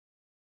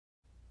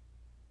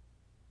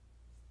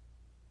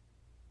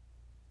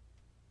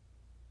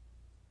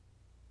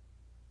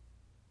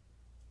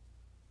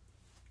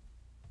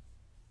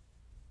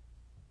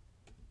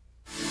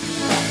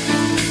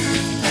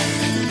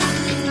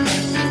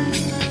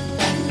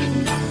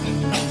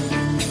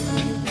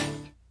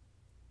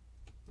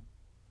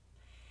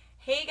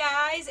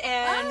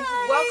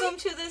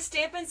to the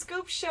Stampin'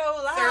 Scoop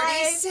Show live.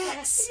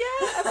 36.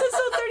 Yeah, episode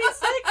 36.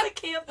 I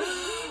can't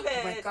believe it.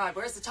 Oh my God,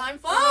 where's the time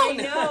flown?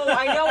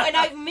 I know, and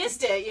I've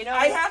missed it. You know,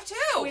 I have too.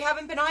 We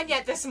haven't been on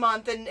yet this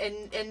month, and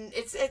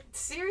it's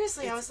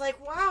seriously. I was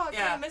like, wow, I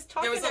kind of missed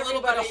talking to everybody. There was a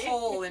little bit of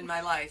hole in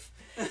my life.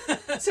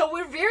 So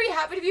we're very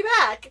happy to be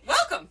back.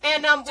 Welcome.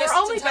 And we're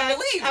only back.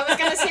 I was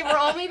gonna say we're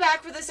only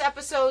back for this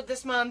episode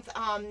this month.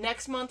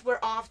 Next month we're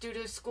off due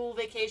to school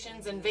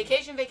vacations and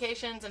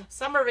vacations and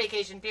summer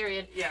vacation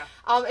period. Yeah.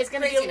 It's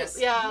gonna be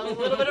a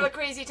little bit of a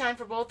crazy time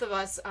for both of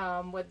us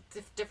with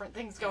different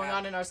things going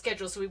on in our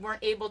schedule. So we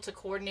weren't able to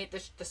coordinate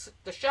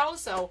the show.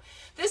 So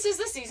this is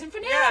the season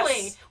finale.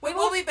 Yes. We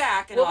will be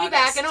back in August. We'll be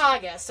back in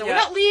August. So we're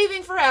not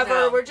leaving forever.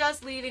 No. We're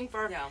just leaving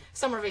for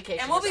summer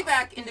vacation. And we'll be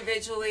back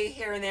individually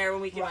here and there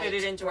when we can fit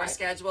it into our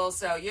schedule,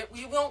 so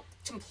you won't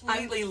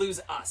completely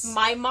lose us.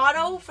 My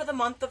motto for the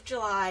month of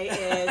July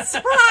is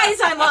surprise,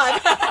 I'm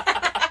live.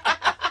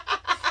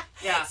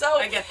 Yeah, so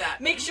I get that.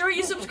 Make sure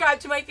you subscribe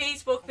to my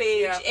Facebook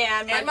page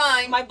and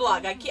mine. My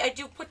blog. I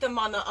do put them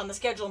on the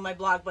schedule in my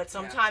blog, but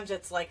sometimes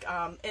it's like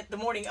the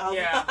morning of.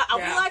 I'll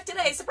be live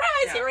today. Surprise!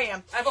 Here I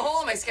am. I have a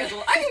hole in my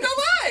schedule. I can go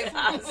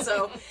live.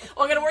 So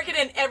I'm gonna work it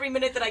in every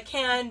minute that I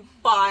can,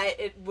 but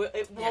it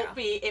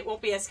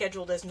won't be as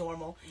scheduled as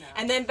normal. No.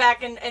 And then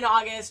back in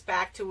August,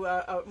 back to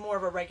a more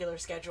of a regular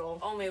schedule.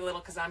 Only a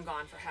little because I'm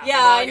gone for half. Yeah,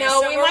 I know.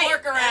 So we might might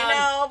work around. I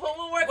know, but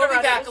we'll work around. We'll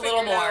be back a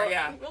little more.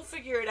 Yeah, we'll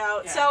figure it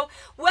out. Yeah. So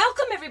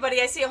welcome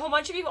everybody. I see a whole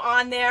bunch of you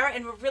on there,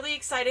 and we're really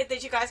excited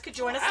that you guys could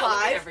join us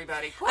live.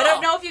 Everybody. Cool. I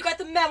don't know if you got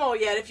the memo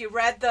yet, if you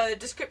read the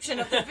description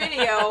of the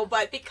video,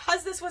 but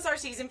because this was our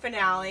season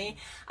finale,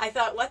 I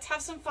thought let's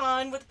have some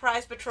fun with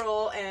Prize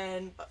Patrol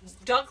and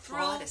dug through.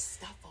 A lot of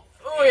stuff over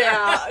Oh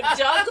yeah,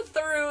 dug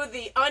through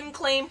the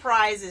unclaimed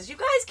prizes. You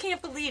guys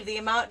can't believe the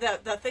amount,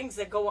 the things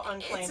that go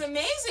unclaimed. It's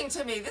amazing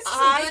to me. This is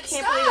I good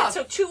can't stuff.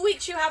 believe it. So 2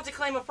 weeks you have to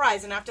claim a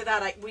prize, and after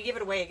that we give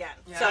it away again.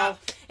 Yeah. So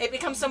it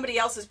becomes somebody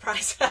else's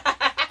prize.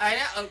 I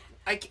know.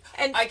 I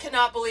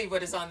cannot believe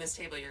what is on this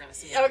table you're going to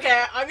see.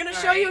 Okay, I'm going to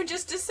show you in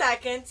just a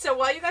second. So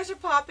while you guys are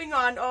popping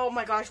on, oh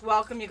my gosh,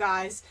 welcome you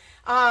guys.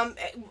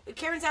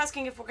 Karen's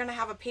asking if we're going to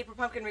have a paper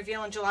pumpkin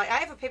reveal in July. I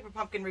have a paper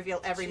pumpkin reveal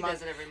every month.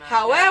 She does it every month.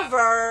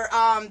 However,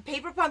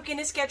 paper pumpkin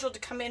is scheduled to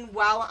come in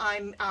while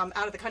I'm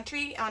out of the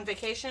country on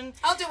vacation.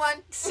 I'll do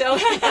one. So,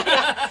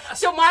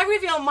 so my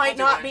reveal might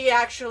not be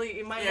actually.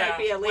 It might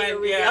be a later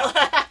reveal.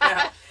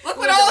 Yeah. Look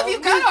what all of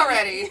you got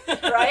already.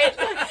 Right?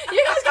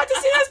 You guys got to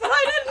see this, but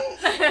I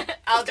didn't.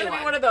 I'll it's gonna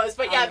be one of those.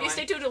 But I'll yeah, if you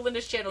stay tuned to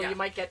Linda's channel, you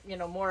might get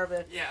more of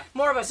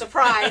a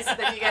surprise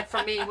than you get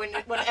from me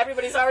when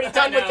everybody's already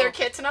done with their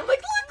kits, and I'm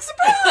like, look,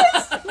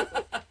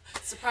 surprise!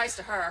 Surprise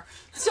to her.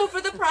 So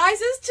for the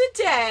prizes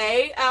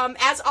today,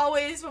 as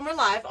always when we're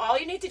live, all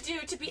you need to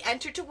do to be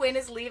entered to win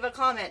is leave a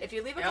comment. If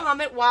you leave a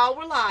comment while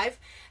we're live,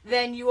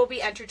 then you will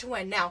be entered to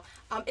win. Now,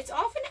 it's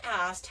often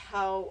asked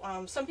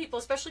how some people,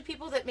 especially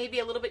people that may be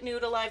a little bit new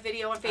to live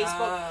video on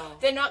Facebook,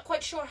 they're not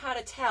quite sure how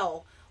to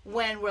tell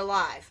when we're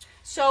live.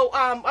 So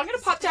I'm going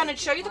to pop down and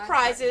show you the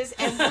prizes,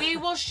 and we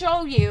will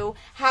show you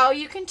how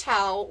you can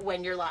tell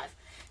when you're live.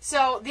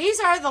 So these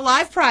are the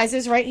live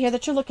prizes right here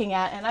that you're looking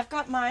at, and I've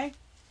got my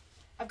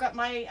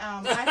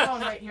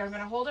iPhone right here. I'm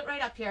going to hold it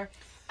right up here.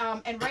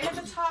 And right at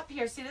the top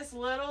here, see this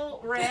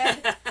little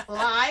red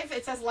live?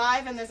 It says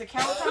live, and there's a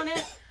count on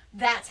it.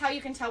 That's how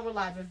you can tell we're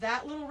live. If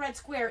that little red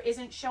square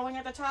isn't showing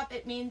at the top,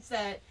 it means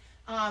that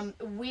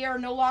we are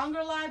no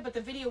longer live, but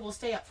the video will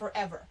stay up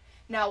forever.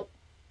 Now,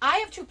 I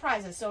have 2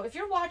 prizes, so if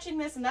you're watching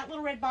this and that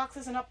little red box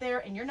isn't up there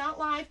and you're not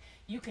live,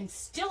 you can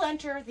still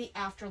enter the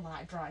after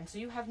live drawing. So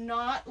you have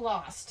not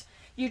lost.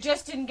 You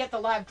just didn't get the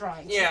live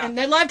drawings. Yeah. And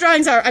the live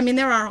drawings are,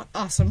 they're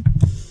awesome.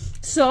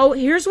 So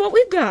here's what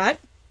we've got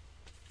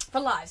for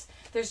lives.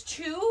 There's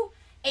 2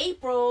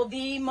 April,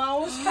 the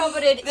most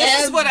coveted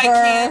This is what I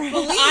can't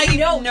believe. I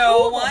know.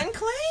 No one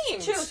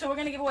claims. 2. So we're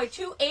going to give away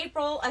 2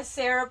 April a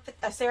Sarah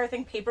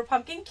Thing Paper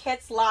Pumpkin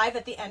kits live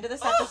at the end of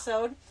this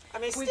episode. I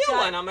may steal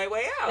one on my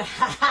way out.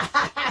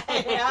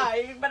 Yeah,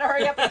 you better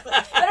hurry up. Better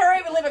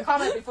hurry up and leave a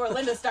comment before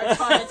Linda starts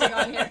commenting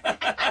on here.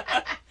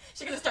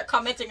 She's going to start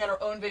commenting on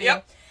her own video.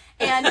 Yep.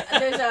 And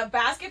there's a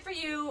basket for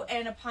you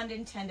and a pun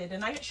intended.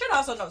 And I should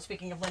also note,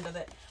 speaking of Linda,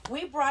 that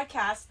we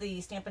broadcast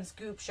the Stampin'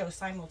 Scoop show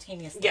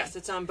simultaneously. Yes,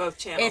 it's on both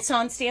channels. It's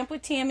on Stamp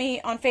with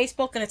Tammy on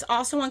Facebook, and it's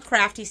also on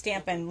Crafty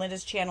Stampin',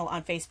 Linda's channel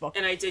on Facebook.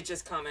 And I did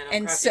just comment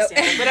on Crafty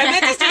Stampin', but I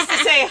meant just to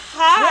say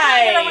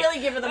hi. We're not going to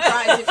really give her the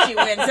prize if she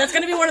wins. That's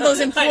going to be one of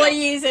those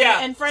employees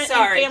and friends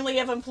and family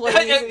of employees.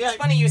 It's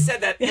funny you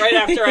said that right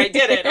after I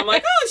did it. I'm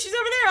like, oh, she's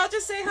over there. I'll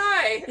just say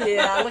hi.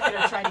 Yeah, look at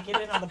her trying to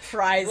get in on the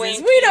prizes.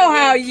 Winky, we know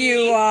how winky.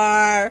 you are.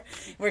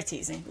 We're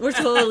teasing. We're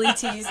totally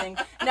teasing.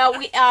 Now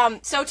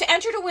so to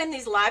enter to win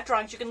these live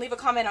drawings, you can leave a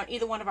comment on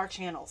either one of our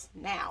channels.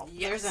 Now,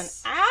 there's an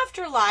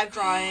after live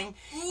drawing.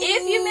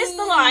 If you missed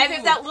the live,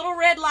 if that little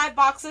red live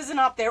box isn't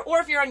up there,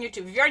 or if you're on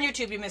YouTube. If you're on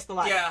YouTube, you missed the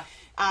live.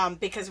 Yeah.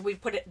 Because we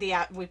put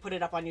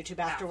it up on YouTube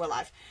after we're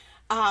live.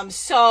 But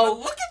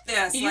look at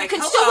this. You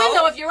can still win,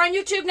 though, if you're on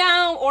YouTube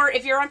now or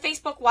if you're on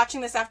Facebook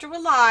watching this after we're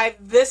live.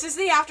 This is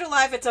the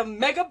Afterlife. It's a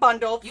mega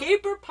bundle.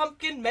 Paper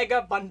Pumpkin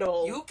mega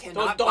bundle. You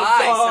cannot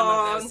buy some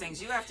of those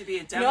things. You have to be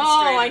a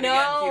demonstrator.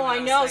 No, I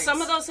know.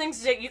 Some of those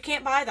things, you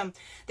can't buy them.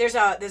 There's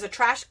a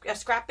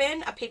scrap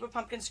bin, a Paper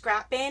Pumpkin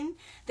scrap bin.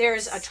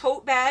 There's a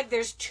tote bag.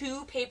 There's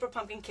 2 Paper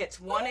Pumpkin kits.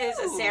 One is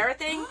a Sarah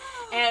thing,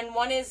 and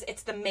one is,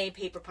 it's the May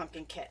Paper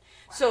Pumpkin kit.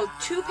 Wow. So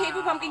 2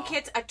 Paper Pumpkin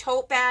kits, a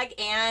tote bag,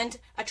 and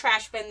a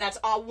trash bin. That's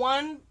all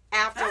one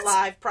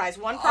Afterlife prize.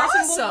 One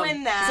person will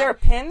win that. Is there a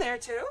pin there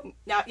too?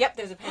 Now, yep,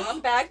 there's a pin on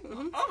the bag.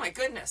 Oh my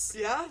goodness.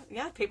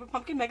 Yeah, Paper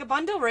Pumpkin mega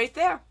bundle right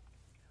there.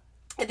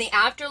 And the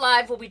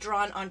Afterlife will be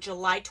drawn on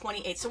July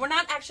 28th. So we're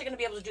not actually going to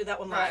be able to do that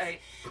one live.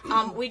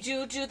 Right. We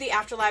do the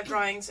Afterlife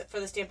drawings for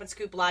the Stampin'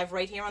 Scoop live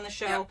right here on the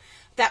show. Yep.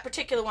 That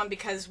particular one,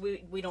 because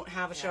we don't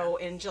have a show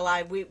in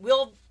July, we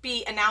will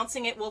be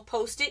announcing it. We'll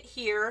post it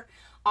here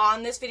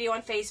on this video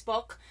on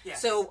Facebook.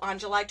 Yes. So on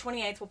July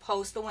 28th, we'll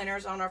post the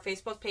winners on our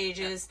Facebook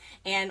pages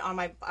and on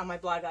my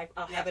blog.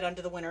 I'll have it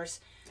under the winners.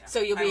 Yeah. So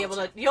you'll be able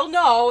to, you'll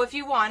know if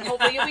you won.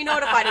 Hopefully you'll be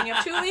notified, and you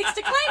have 2 weeks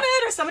to claim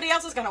it, or somebody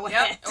else is going to win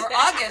it. Or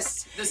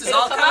August. This is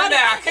all coming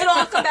back. It'll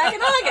all come back in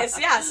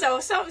August. Yeah. So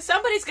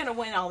somebody's going to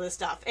win all this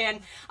stuff. And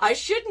I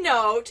should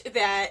note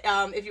that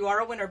if you are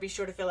a winner, be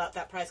sure to fill out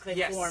that prize claim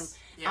form.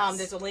 Yes.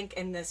 There's a link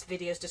in this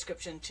video's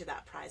description to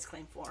that prize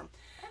claim form.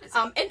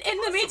 And in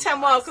the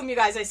meantime, welcome you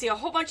guys. I see a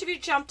whole bunch of you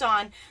jumped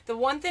on. The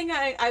one thing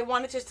I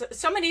wanted to,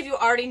 so many of you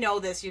already know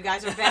this. You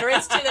guys are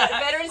veterans to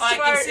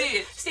our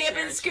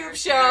Stampin' Scoop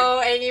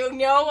show, and you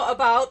know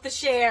about the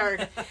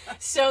shared.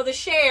 So the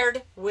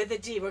shared with a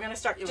D. We're going to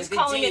start just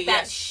calling it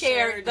that.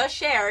 Shared. The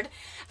shared.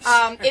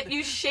 If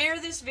you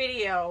share this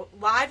video,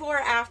 live or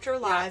after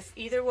live,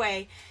 either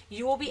way,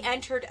 you will be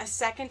entered a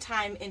second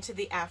time into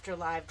the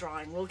Afterlife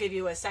drawing. We'll give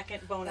you a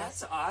second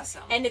bonus. That's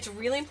awesome. And it's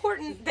really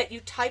important that you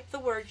type the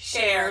word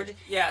shared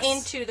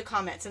into the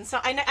comments. And so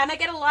I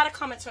get a lot of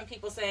comments from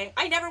people saying,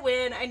 I never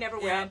win,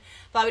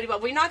 blah, blah, blah.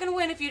 We're not going to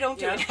win if you don't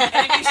do it.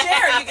 And if you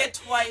share, you get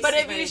twice as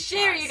many. But if you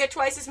share, you get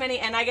twice as many.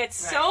 And I get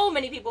so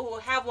many people who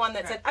have one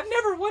that said, I've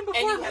never won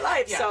before in my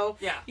life. So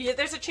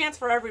there's a chance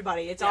for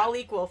everybody. It's all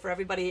equal for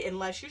everybody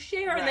unless you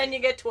share, and then you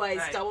get twice,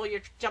 double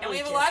your chances. And we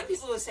have a lot of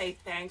people who say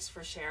thanks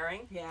for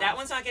sharing. Yeah. That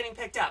one's not getting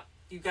picked up.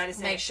 You got to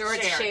say make sure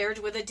it's shared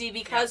with a D,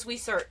 because we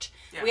search.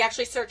 Yeah. We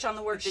actually search on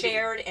the word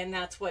shared, and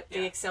that's what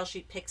the Excel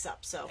sheet picks up.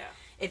 So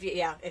if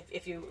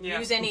you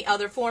use any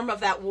other form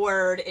of that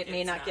word, it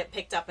may not get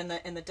picked up in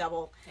the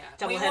double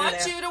we header want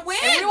there. You to win.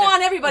 And we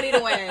want everybody to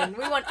win.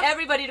 We want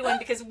everybody to win,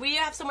 because we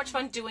have so much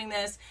fun doing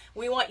this.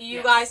 We want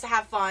you guys to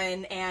have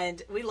fun,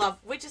 and we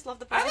just love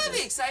the prizes. I love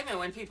the excitement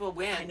when people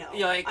win. I know.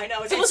 I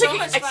know.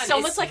 It's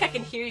almost like I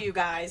can hear you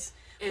guys.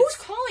 Who's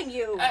calling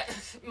you?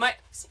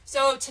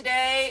 So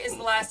today is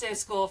the last day of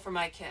school for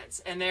my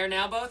kids, and they're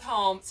now both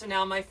home. So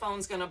now my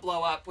phone's gonna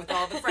blow up with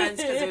all the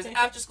friends, because there's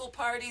after school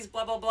parties,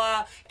 blah blah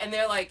blah, and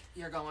they're like,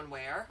 "You're going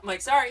where?" I'm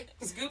like, "Sorry,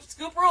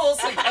 scoop rules.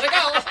 I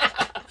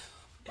gotta go."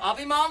 I'll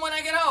be mom when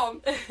I get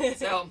home.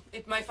 So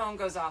if my phone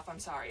goes off, I'm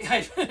sorry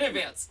in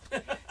advance.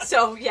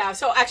 So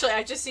actually,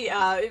 I just see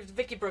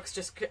Vicki Brooks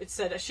just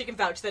said she can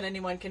vouch that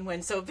anyone can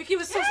win. So Vicki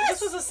was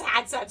this was a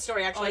sad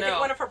story actually. I think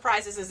one of her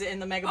prizes is in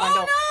the mega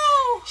bundle.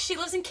 Oh no! She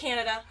lives in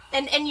Canada,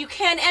 and you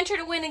can enter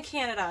to win in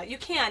Canada. You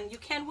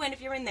can win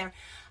if you're in there.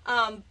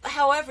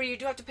 However, you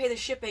do have to pay the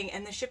shipping,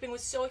 and the shipping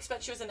was so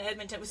expensive. She was in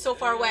Edmonton. It was so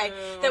far away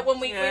that when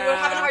we were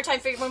having a hard time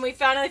when we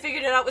finally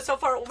figured it out, it was so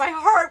far. My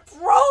heart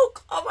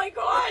broke. Oh my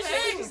gosh! I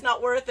think it's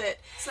not worth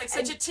it. It's like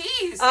such a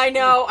tease. I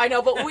know,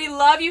 but we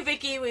love you,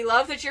 Vicki. We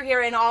love that you're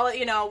here, and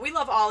we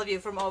love all of you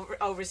from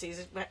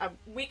overseas.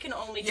 We can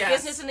only do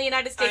business in the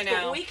United States,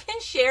 but we can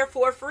share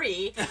for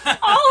free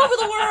all over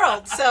the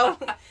world. So.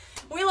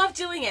 We love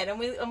doing it, and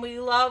we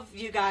love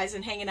you guys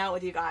and hanging out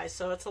with you guys.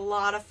 So it's a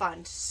lot of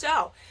fun.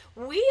 So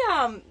we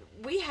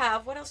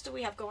have, what else do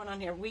we have going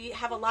on here? We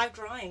have a live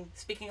drawing.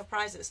 Speaking of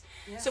prizes,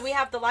 so we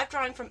have the live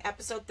drawing from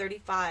episode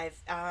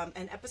 35,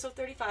 and episode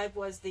 35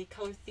 was the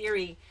Color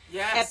Theory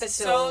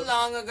episode. So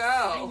long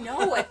ago. I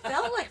know, it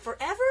felt like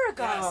forever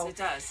ago. Yes, it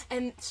does.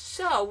 And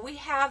so we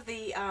have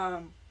the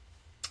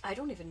I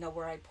don't even know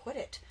where I put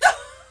it.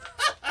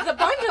 The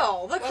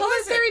bundle, the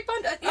Color Theory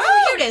bundle.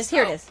 Here it is.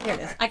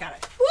 I got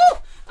it. Woo!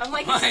 I'm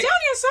like, it's down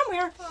here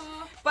somewhere.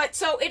 But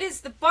so it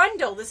is the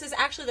bundle. This is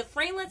actually the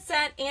framelit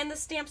set and the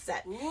stamp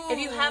set. Ooh. If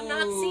you have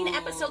not seen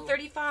episode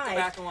 35, go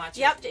back and watch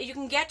it. Yep, you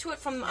can get to it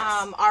from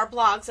our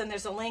blogs, and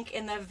there's a link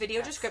in the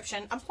video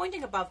description. I'm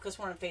pointing above because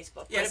we're on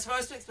Facebook. Yes,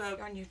 Facebook,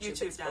 you're on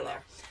YouTube down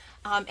there.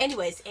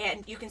 Anyways,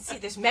 and you can see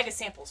there's mega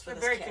samples for this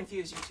very kit.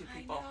 confused YouTube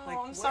people. I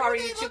know, I'm sorry,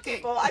 YouTube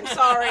people. I'm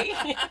sorry.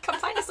 Come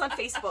find us on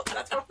Facebook.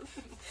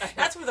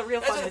 That's where the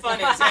real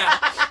fun is.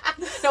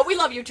 No, we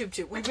love YouTube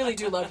too. We really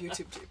do love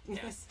YouTube too.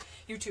 Yes.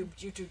 YouTube.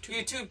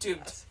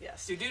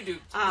 Yes.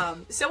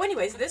 So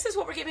anyways, this is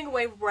what we're giving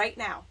away right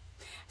now.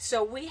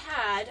 So we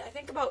had, I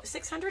think, about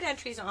 600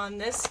 entries on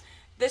this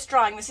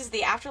drawing. This is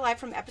the Afterlife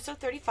from episode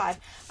 35.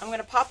 I'm going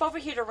to pop over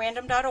here to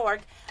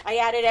random.org. I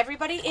added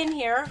everybody in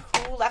here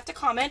who left a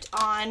comment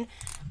on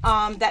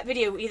that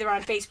video either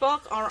on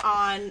Facebook or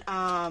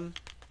on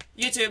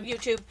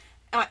YouTube,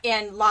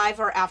 and live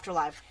or after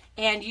live.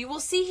 And you will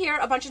see here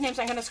a bunch of names.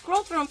 I'm going to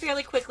scroll through them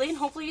fairly quickly, and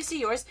hopefully you see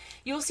yours.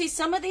 You will see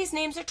some of these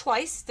names are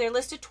twice. They're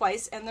listed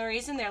twice, and the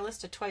reason they're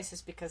listed twice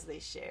is because they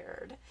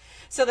shared.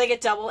 So they get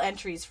double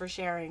entries for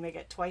sharing. They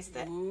get twice the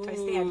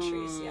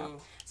entries. Yeah.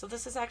 So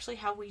this is actually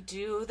how we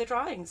do the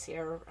drawings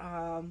here.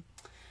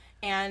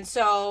 And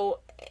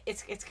so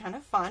it's kind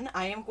of fun.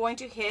 I am going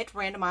to hit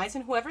randomize,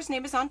 and whoever's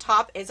name is on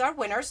top is our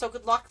winner. So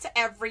good luck to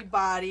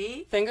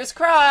everybody. Fingers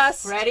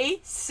crossed. Ready,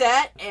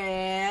 set,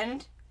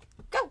 and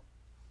go.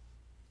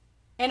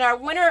 And our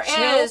winner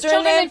is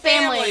Children and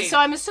Families. So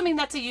I'm assuming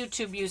that's a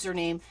YouTube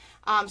username.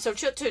 So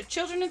to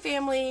Children and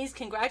Families,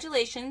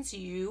 congratulations.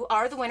 You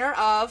are the winner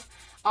of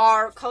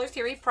our Color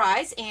Theory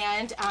prize.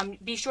 And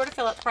be sure to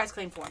fill out the prize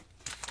claim form.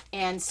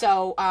 And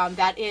so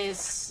that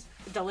is,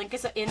 the link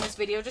is in this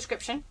video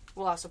description.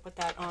 We'll also put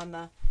that on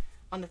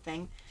the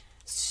thing.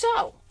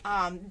 So,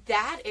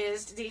 that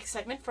is the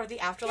segment for the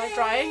Afterlife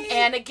drawing.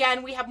 And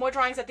again, we have more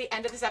drawings at the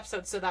end of this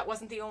episode, so that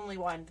wasn't the only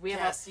one. We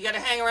have you got to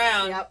hang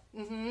around. Yep.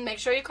 Make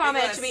sure you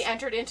comment to be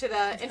entered into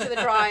the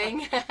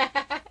drawing.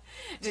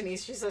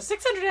 Denise, she says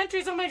 600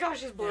 entries. Oh my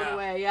gosh, she's blown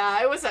away.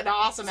 Yeah, it was an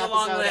awesome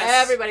episode.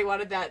 Everybody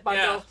wanted that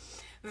bundle.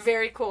 Yeah.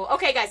 Very cool.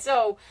 Okay, guys,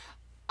 so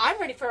I'm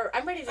ready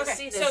to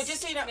see this. So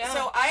just so you know,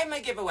 so I have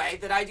my giveaway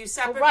that I do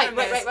separate from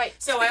this. Right.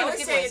 So I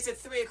always say it's at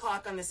 3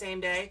 o'clock on the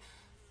same day.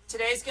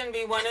 Today's going to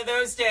be one of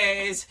those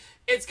days.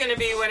 It's going to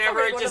be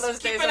whenever,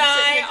 just keep an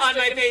eye on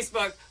my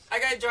Facebook. I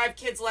got to drive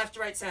kids left,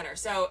 right, center.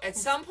 So at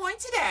some point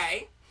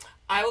today,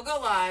 I will go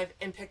live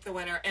and pick the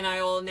winner, and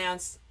I will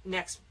announce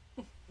next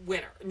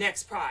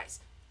prize.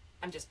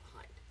 I'm just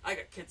behind. I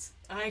got kids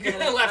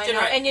left and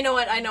right. And you know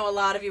what? I know a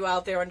lot of you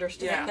out there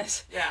understand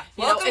this. Yeah.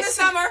 Welcome to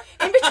summer.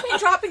 In between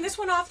dropping this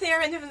one off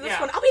there and then this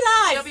one, I'll be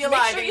live. You'll be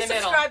alive in the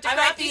middle. Subscribe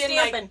to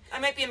Stampin. I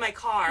might be in my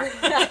car.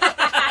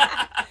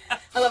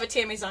 I love it.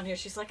 Tammy's on here.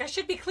 She's like, I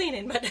should be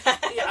cleaning, but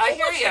I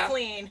hear you.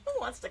 Clean.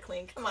 Who wants to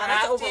clean? Come on,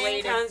 that's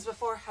overrated. Comes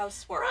before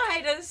housework.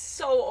 Right, it is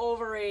so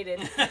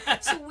overrated.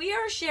 So we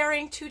are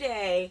sharing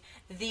today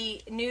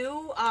the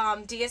new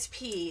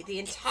DSP, the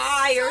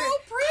entire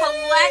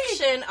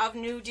collection of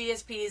new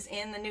DSPs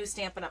in the new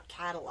Stampin' Up!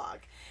 Catalog.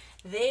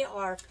 They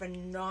are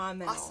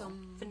phenomenal.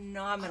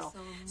 Phenomenal.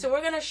 Awesome. So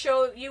we're going to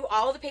show you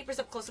all the papers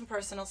up close and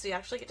personal, so you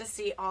actually get to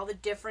see all the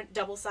different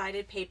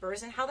double-sided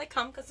papers and how they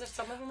come, because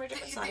some of them are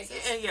different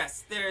sizes.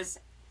 Yes,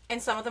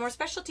 and some of them are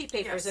specialty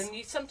papers, and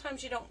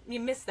sometimes you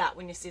miss that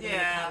when you see them in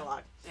the catalog.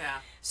 Yeah.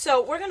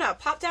 So we're going to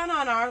pop down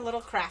on our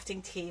little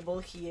crafting table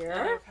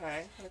here.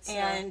 Okay.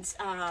 And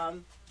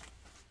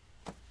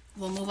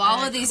we'll move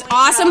all of these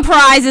awesome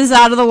prizes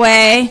out of the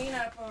way. Clean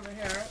up over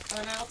here.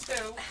 And I'll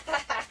too.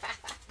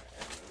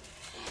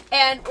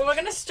 And we're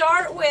going to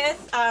start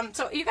with,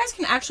 so you guys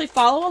can actually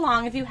follow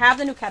along if you have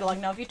the new catalog.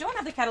 Now, if you don't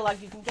have the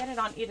catalog, you can get it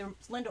on either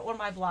Linda or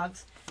my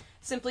blogs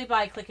simply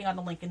by clicking on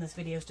the link in this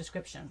video's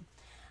description.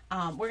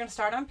 We're going to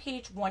start on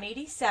page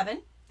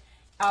 187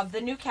 of the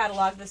new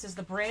catalog. This is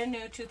the brand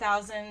new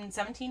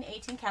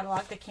 2017-18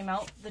 catalog that came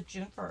out the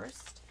June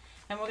 1st.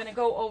 And we're going to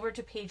go over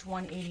to page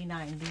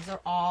 189. These are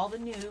all the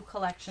new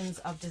collections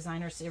of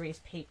Designer Series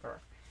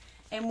paper.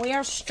 And we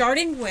are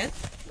starting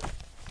with...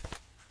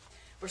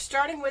 We're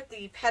starting with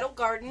the Petal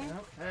Garden.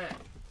 Okay.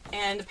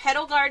 And the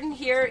Petal Garden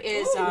here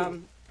is...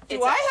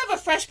 do I have a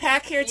fresh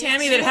pack here,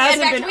 Tammy, that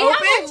hasn't been opened?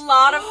 We have a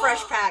lot of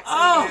fresh packs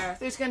in here.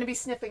 There's going to be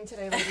snipping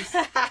today, ladies.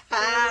 There's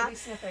going to be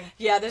snipping.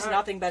 Yeah, there's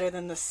nothing better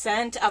than the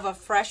scent of a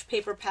fresh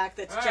paper pack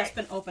that's just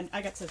been opened.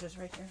 I got scissors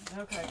right here.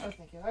 Okay. Oh,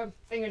 thank you. I have a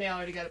fingernail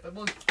already got it, but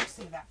we'll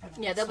save that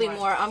for the there'll be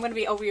more. I'm going to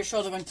be over your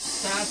shoulder going...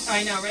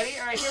 I know. Ready?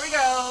 All right, here we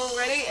go.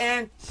 Ready?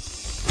 And...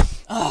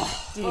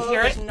 do you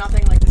hear it? There's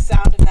nothing like the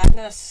sound of that and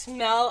the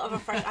smell of a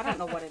fresh... I don't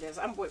know what it is.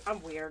 I'm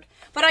weird.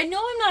 But I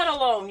know I'm not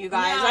alone, you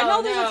guys. I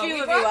know there's a few of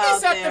you out there. We brought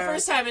this up the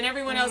first time, and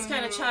everyone else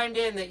kind of chimed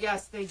in that,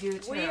 yes, they do,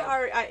 too. We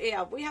are...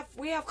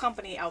 we have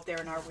company out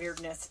there in our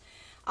weirdness.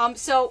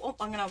 So,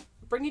 I'm going to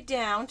bring you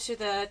down to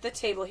the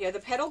table here. The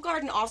Petal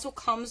Garden also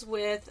comes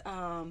with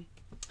a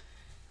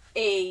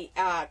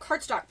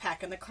cardstock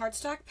pack, and the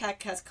cardstock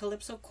pack has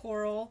Calypso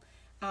Coral...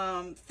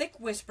 thick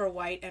Whisper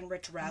White and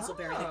rich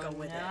Razzleberry that go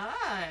with it.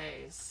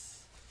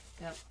 Nice.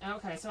 Yep.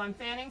 Okay, so I'm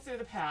fanning through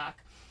the pack.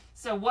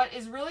 So what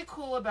is really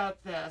cool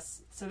about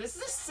this, so this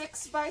is a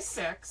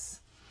 6x6,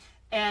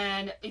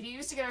 and if you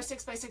used to get our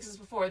 6x6s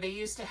before, they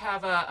used to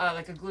have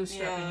like a glue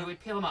strip and you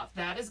would peel them off.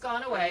 That has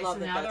gone away, so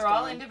now they're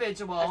all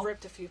individual. I've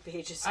ripped a few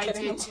pages. I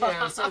did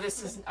too, so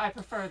this is, I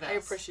prefer this. I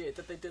appreciate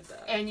that they did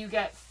that. And you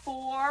get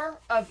 4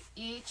 of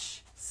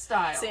each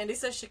style. Sandy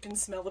says she can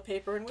smell the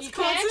paper in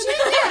Wisconsin.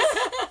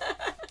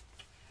 Yes.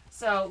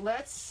 So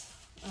let's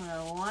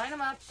line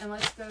them up and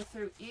let's go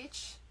through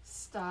each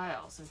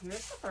style. So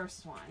here's the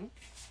first one.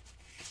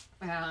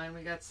 And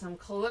we got some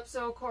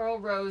Calypso Coral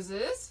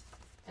Roses.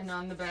 And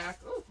on the back,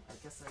 oh, I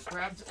guess I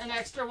grabbed an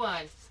extra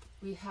one.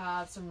 We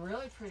have some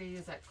really pretty,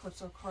 is that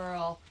Calypso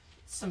Coral,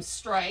 some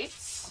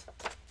stripes.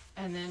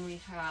 And then we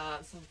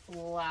have some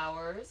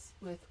flowers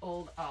with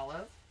Old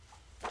Olive.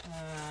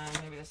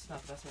 Maybe this is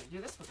not the best way to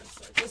do this. We're going to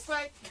start this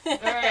way. All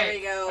right. There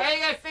you go. All right,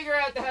 you got to figure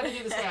out how to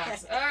do the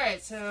stacks. All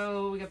right,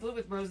 so we got blue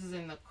with roses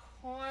in the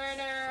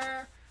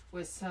corner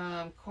with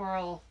some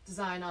coral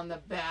design on the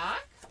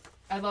back.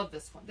 I love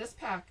this one. This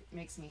pack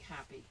makes me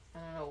happy. I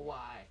don't know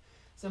why.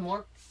 Some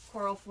more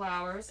coral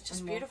flowers. It's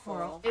just beautiful.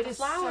 Coral. It is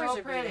flowers so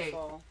are pretty.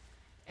 beautiful.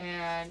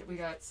 And we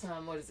got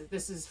some, what is it?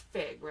 This is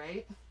fig,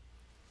 right?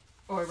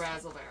 Or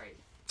raspberry.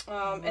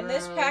 In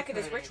this packet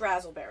is rich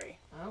raspberry.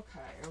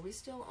 Okay. Are we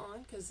still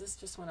on? Because this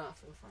just went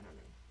off in front of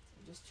me.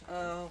 So just check.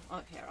 Oh,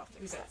 here, I'll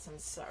fix We got that. some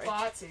Sorry.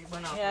 spots. It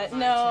went off. Yeah, on mine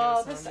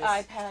no, too, so this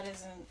iPad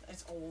isn't.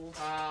 It's old.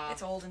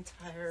 It's old and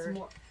tired. Some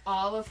more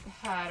olive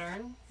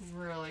pattern.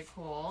 Really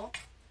cool.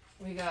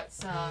 We got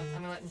some.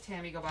 I'm letting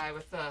Tammy go by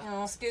with the.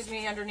 Oh, excuse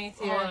me, underneath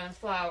here.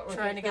 Flower.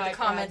 Trying to get the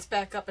comments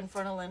back up in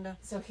front of Linda.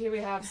 So here we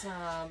have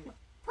some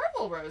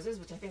purple roses,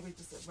 which I think we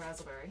just said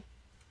raspberry.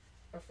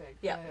 Or fig.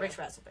 Yeah, rich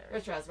raspberry.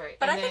 Rich raspberry.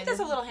 But I think there's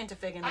a little hint of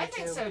fig in there, I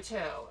think so, too.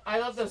 I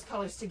love those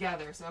colors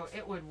together, so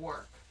it would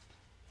work.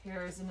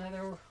 Here's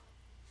another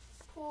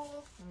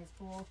pool. Nice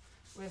pool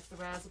with the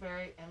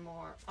raspberry and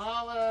more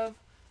olive.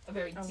 A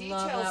very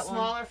detailed,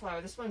 smaller flower.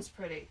 This one's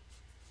pretty.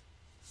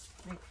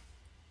 And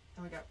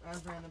we got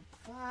raspberry on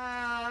the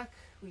back.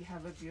 We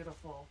have a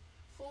beautiful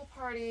full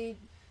party.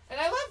 And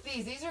I love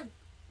these. These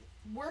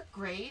work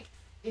great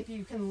if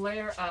you can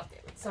layer up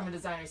some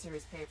designer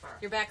series paper.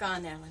 You're back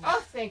on there, Linda.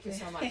 Oh, thank you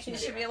so much. You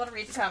should be able to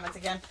read the comments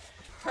again.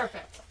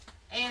 Perfect.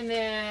 And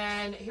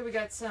then here we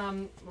got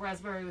some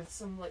raspberry with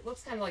some, like,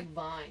 looks kind of like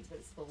vines, but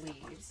it's the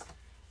leaves.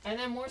 And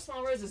then more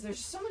small roses.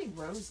 There's so many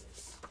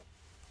roses.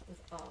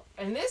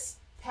 And this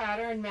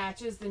pattern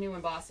matches the new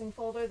embossing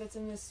folder that's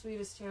in this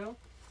Sweetest too.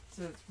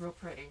 So it's real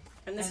pretty.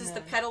 And this is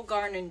the Petal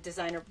Garden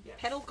Designer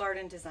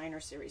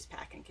Series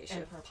pack, in case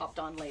you popped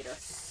on later.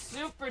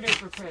 Super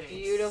duper pretty.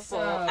 Beautiful.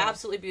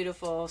 Absolutely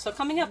beautiful. So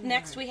coming up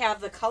next, we have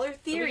the Color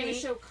Theory. Are we going to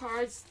show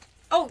cards?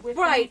 Oh,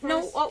 right.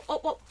 No.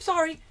 Oh,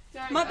 sorry.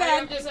 My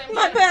bad. I'm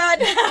My bad.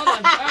 Hold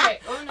on. All right.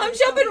 Oh, no, I'm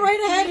jumping right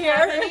ahead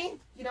here.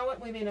 You know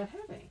what? We may not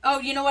have any. Oh,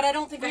 you know what? I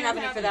don't think I have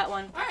any for that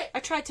one. All right.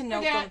 I tried to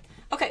note them.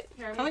 Okay.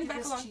 Here, coming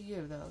back along. to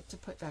you, though, to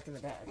put back in the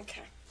bag.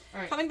 Okay. All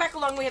right. Coming back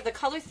along, we have the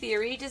Color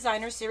Theory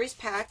Designer Series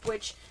pack,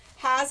 which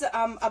has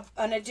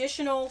an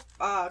additional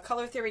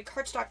Color Theory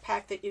cardstock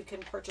pack that you can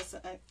purchase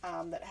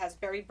that has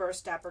Berry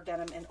Burst, Dapper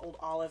Denim, and Old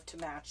Olive to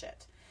match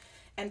it.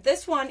 And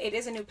this one, it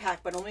is a new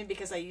pack, but only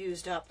because I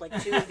used up like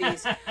 2 of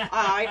these.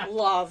 I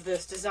love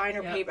this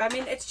designer paper. I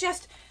mean, it's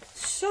just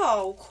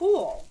so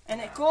cool.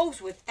 And it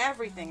goes with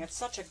everything. It's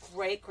such a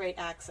great, great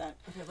accent.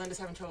 Okay, Linda's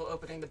having trouble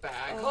opening the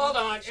bag. Hold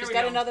on. She's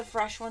got another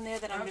fresh one there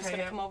that I'm just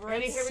going to come over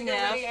ready, and here we go,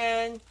 ready,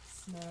 and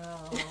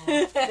smell.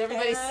 Does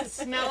everybody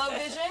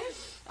smell-o-vision?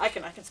 I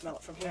can smell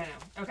it from here. I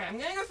know. Okay, I'm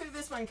going to go through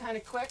this one kind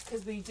of quick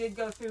because we did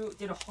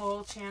a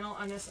whole channel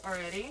on this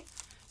already.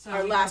 So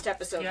our last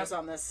episode was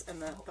on this,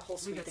 and the whole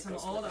suite. We got some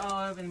old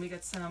olive, and we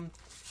got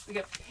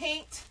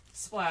paint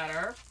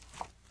splatter,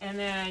 and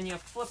then you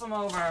flip them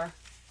over,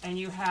 and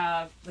you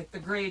have like the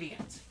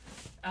gradient.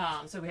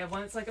 So we have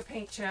one that's like a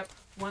paint chip,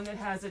 one that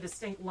has a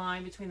distinct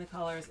line between the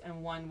colors,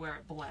 and one where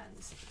it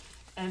blends.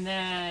 And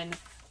then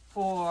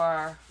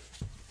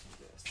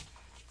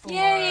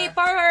yay,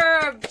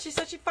 Barb! She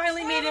said she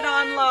finally made it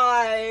on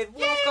live.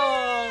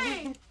 Welcome.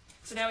 Yay!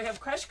 So now we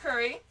have crushed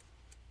curry.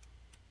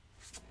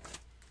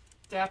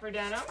 Dapper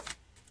Denim.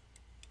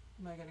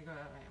 Am I going to go out?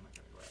 I am going to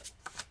go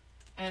out.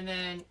 And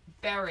then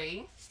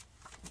berry.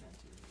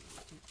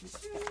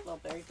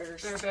 Little berry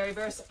burst. Berry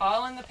burst.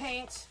 All in the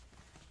paint.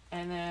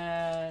 And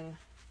then,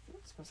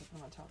 oops, supposed to put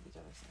them on top of each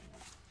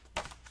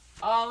other.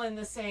 All in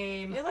the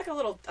same. You're like a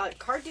little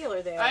card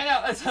dealer there. I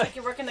know. It's like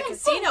you're working the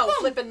casino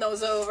flipping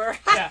those over.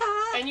 Yeah.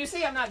 And you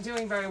see I'm not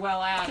doing very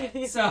well at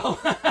it. So.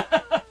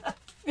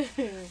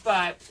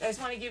 But I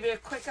just want to give you a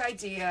quick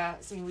idea.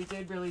 See, we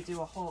did really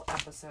do a whole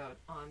episode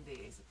on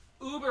these.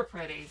 Uber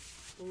pretty.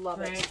 Love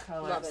great it.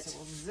 colors. Love it. So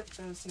we'll zip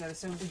those together.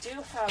 So we do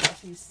have a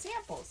few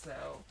samples,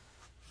 though,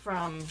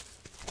 from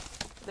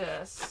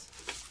this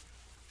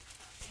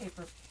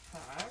paper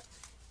pack.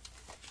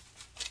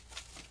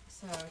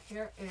 So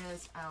here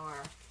is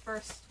our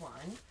first one.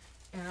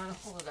 And I'm going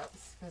to hold it up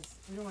because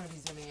we don't want to be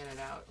zooming in and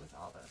out with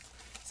all this.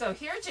 So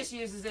here it just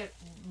uses it,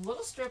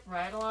 little strip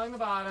right along the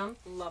bottom.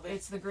 Love it.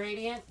 It's the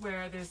gradient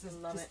where there's this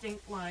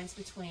distinct lines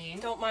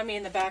between. Don't mind me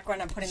in the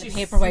background. I'm putting She's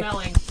the paper away.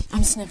 Smelling.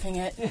 I'm sniffing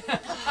it.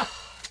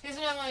 Here's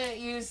another one that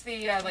used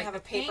the I have a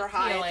paper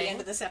high at the end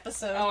of this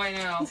episode. Oh, I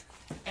know.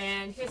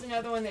 And here's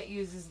another one that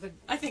uses the.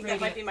 I think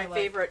that might be my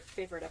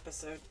favorite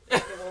episode.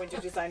 When we do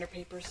designer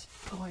papers.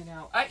 Oh, I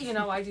know.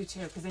 I do too,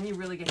 because then you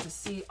really get to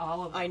see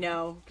all of them. I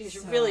know, because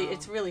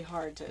it's really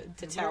hard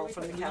to tell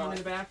from the catalog.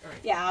 To the back? Right.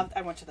 Yeah,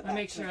 I went to the back. I'll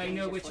make sure I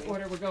know which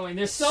order we're going.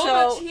 There's so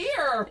much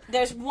here.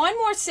 There's one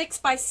more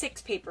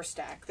 6x6 paper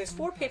stack. There's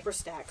 4 paper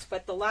stacks,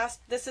 but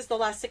this is the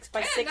last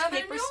 6x6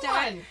 paper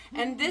stack.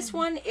 And this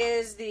one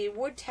is the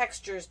Wood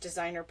Textures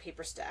Designer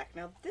Paper Stack.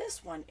 Now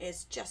this one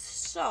is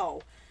just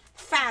so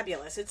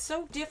fabulous. It's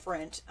so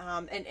different,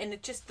 and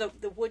it just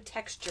the wood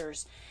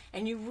textures,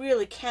 and you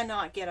really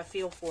cannot get a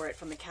feel for it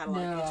from the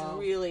catalog. No. It's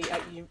really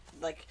you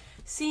like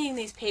seeing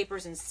these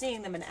papers and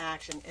seeing them in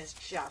action is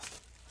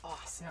just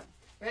awesome. Yep.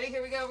 Ready?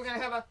 Here we go. We're gonna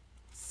have a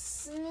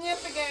snip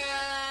again.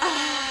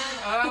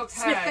 Okay.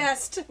 Snip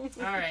fest.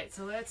 All right.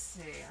 So let's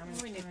see.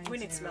 We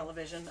need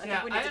smell-o-vision. I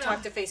Yeah, think we need to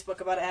talk to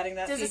Facebook about adding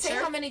that Does feature. it say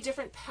how many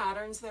different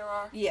patterns there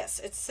are? Yes,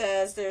 it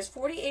says there's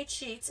 48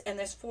 sheets and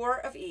there's 4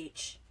 of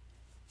each.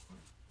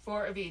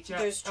 4 of each. Yeah.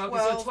 There's 12,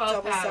 so 12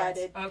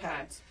 double-sided patterns. Okay.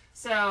 patterns.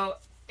 So,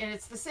 and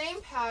it's the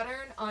same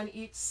pattern on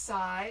each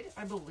side,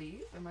 I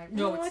believe.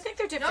 No, I think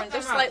they're different. Nope,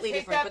 they're I'm wrong. slightly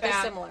Take different, that but they're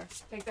back. similar.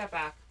 Take that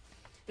back.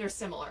 They're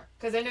similar.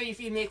 Because I know if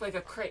you make like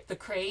a crate, the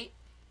crate,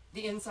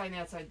 the inside and the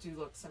outside do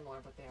look similar,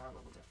 but they are a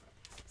little different.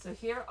 So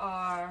here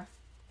are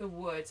the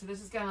wood. So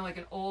this is kind of like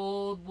an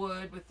old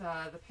wood with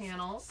the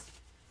panels.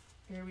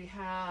 Here we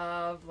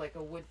have like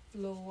a wood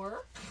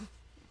floor.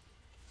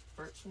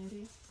 Birch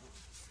maybe?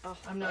 Oh,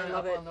 I'm not I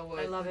love up it. on the wood.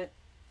 I love it.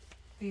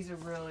 These are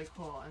really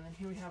cool. And then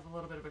here we have a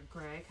little bit of a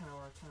gray, kind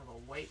of a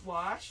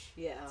whitewash.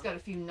 Yeah. It's got a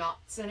few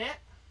knots in it. Let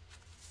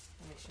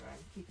me make sure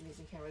I'm keeping these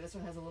in camera. This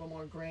one has a little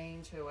more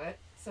grain to it.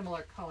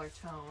 Similar color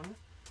tone.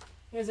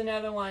 Here's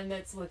another one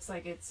that looks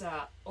like it's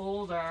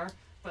older,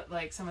 but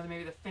like some of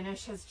maybe the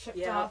finish has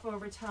chipped off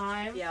over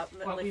time. Yeah,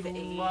 What like we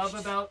love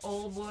about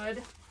old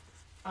wood.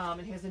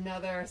 And here's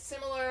another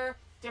similar,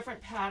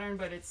 different pattern,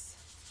 but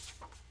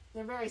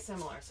they're very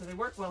similar, so they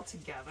work well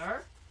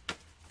together.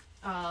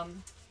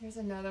 Here's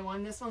another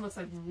one. This one looks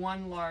like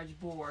one large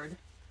board.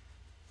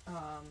 Let's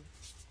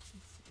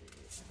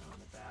see, and on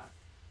the back,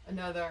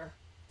 another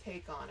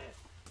take on it.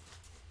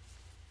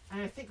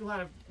 And I think a lot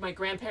of my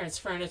grandparents'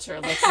 furniture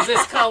looks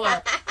this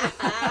color.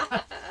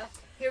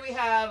 Here we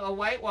have a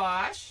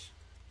whitewash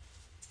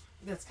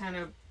that's kind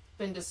of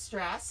been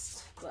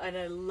distressed. And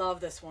I love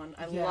this one.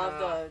 I Yeah.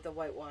 love the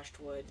whitewashed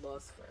wood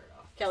look.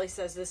 Kelly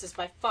says this is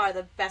by far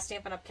the best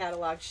Stampin' Up!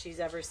 Catalog she's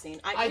ever seen.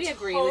 We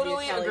agree with you,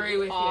 totally Kelly. agree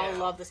We with all you.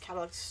 love this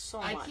catalog so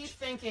much. I keep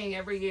thinking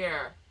every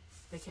year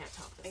they can't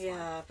top this one.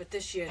 Yeah, but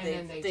this year And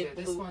then they do.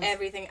 This blew one's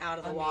everything out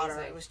of the water.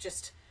 amazing. It was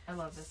just I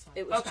love this one.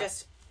 it was Okay.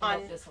 just I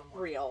love this one more.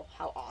 unreal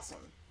how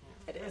awesome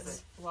it There's is.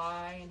 a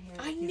fly in here.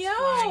 that I keeps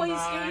know flying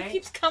by. he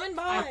keeps coming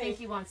by. I think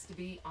he wants to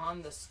be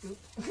on the scoop.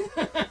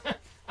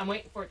 I'm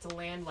waiting for it to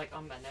land like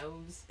on my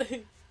nose.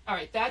 All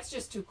right, that's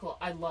just too cool.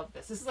 I love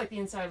this. This is like the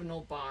inside of an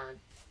old barn.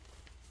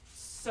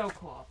 So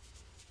cool.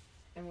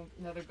 And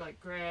another like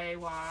gray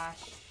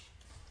wash.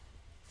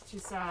 2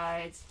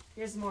 sides.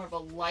 Here's more of a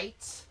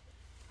light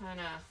kind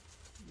of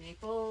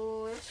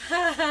maple-ish.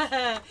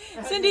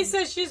 Cindy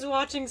says she's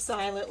watching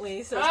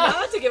silently, so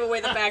not to give away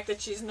the fact that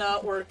she's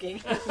not working.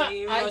 Even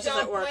though I she's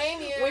don't at work.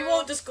 blame you. We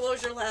won't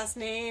disclose your last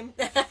name.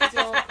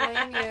 Don't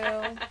blame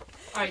you.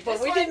 All right, But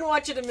this we one didn't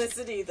want you to miss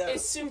it either.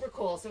 is super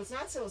cool. So it's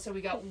not silly. So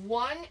we got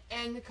one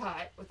end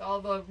cut with all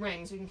the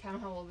rings. You can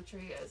count how old the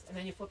tree is, and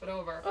then you flip it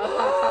over.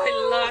 Oh,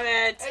 I love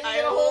it. And you I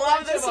get a whole love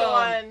bunch this of them.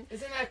 one.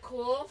 Isn't that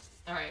cool?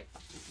 All right,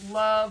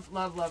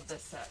 love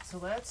this set. So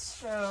let's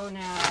show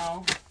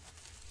now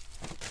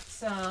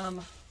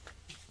some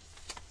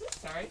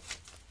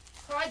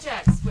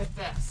projects with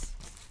this.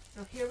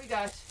 So here we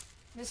got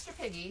Mr.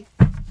 Piggy,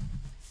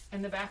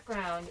 and the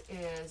background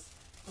is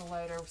the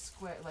lighter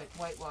square, like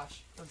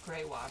whitewash or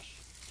gray wash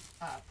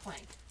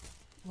plank.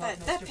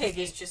 Love That Mr. pig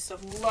is just so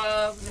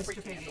Love Mr.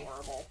 freaking Piggy.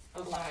 adorable. I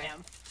love Okay.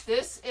 him.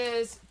 This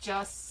is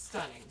just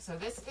stunning. So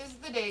this is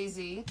the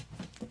daisy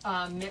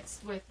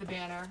mixed with the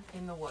banner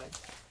in the wood.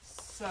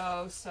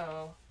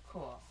 So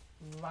cool.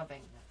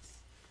 Loving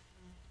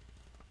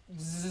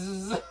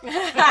this.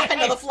 I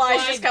know the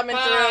fly's just coming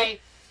through.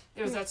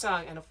 There was that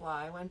song, and a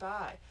fly went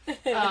by.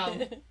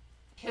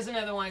 Here's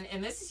another one,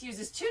 and this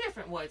uses 2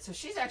 different woods. So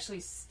she's actually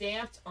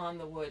stamped on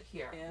the wood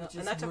here, Yeah, which is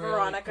and that's a really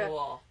Veronica.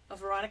 cool. A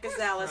Veronica Where's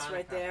Zales Veronica?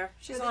 right there.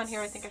 She's So on that's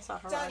here. I think I saw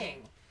her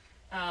running.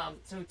 Stunning.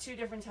 So 2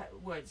 different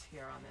woods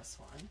here on this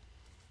one.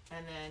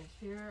 And then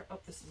here, oh,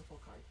 this is a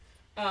full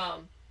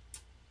card.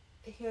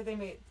 Here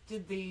they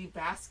did the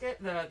basket,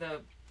 the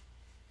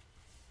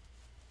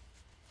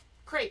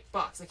crate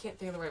box. I can't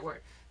think of the right word.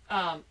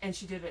 And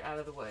she did it out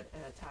of the wood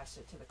and attached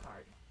it to the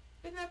card.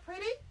 Isn't that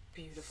pretty?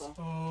 Beautiful.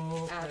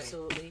 So pretty.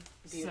 Absolutely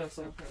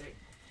beautiful. So pretty.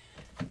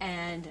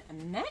 And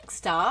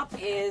next up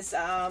is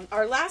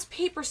our last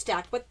paper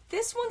stack, but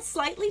this one's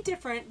slightly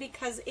different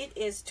because it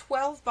is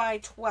 12 by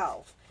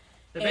 12.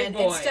 The big And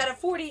boy. instead of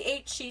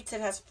 48 sheets,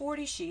 it has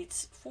 40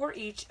 sheets, 4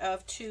 each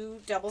of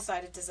 2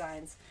 double-sided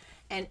designs.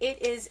 And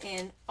it is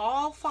in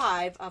all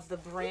 5 of the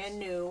brand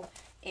new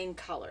in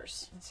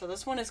colors. So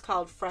this one is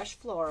called Fresh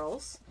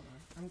Florals.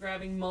 I'm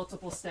grabbing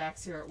multiple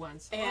stacks here at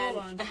once. And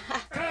Hold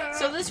on.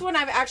 so this one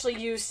I've actually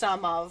used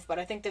some of, but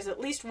I think there's at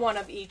least one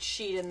of each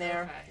sheet in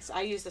there. Okay. So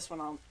I use this one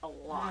a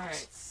lot.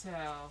 Alright, so here,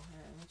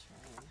 let me try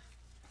and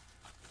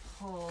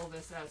pull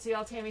this out. See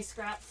all Tammy's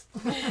scraps?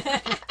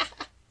 Alright,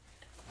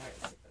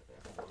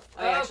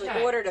 I actually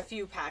okay. ordered a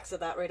few packs of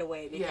that right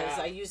away because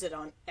Yeah. I use it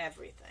on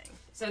everything.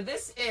 So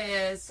this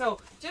is, so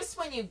just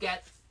when you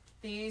get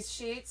these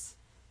sheets,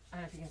 I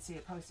don't know if you can see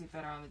it, probably see it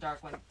better on the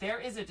dark one. There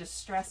is a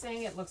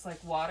distressing, it looks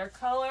like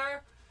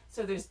watercolor.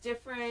 So there's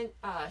different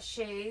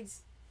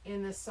shades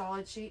in this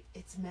solid sheet.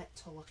 It's meant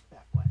to look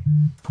that way.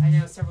 I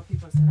know several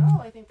people have said, oh,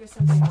 I think there's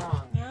something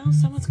wrong. No,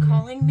 someone's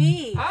calling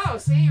me. Oh,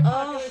 see, you're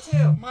popular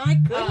too. My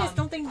goodness,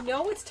 don't they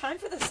know it's time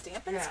for the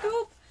Stampin'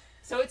 Scoop?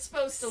 So it's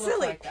supposed to look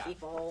Silly like that.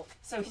 people.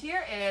 So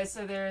here is,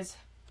 this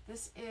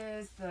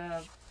is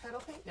the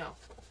petal pink? No.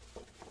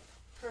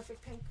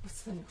 Perfect pink?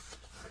 What's the name?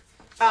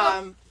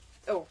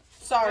 Oh,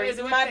 sorry, Is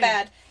it my pink?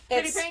 bad.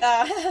 Pretty It's pink?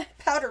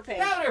 powder pink.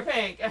 Powder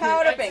pink.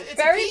 Powder pink. It's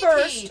Berry peachy.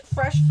 burst,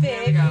 fresh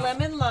fig,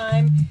 lemon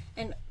lime,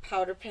 and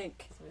powder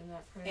pink. So isn't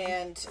that pretty?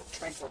 And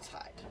tranquil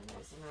tide. And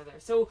there's another.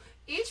 So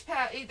each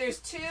there's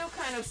two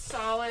kind of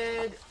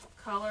solid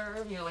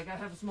color, you know, like I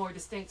have more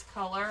distinct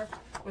color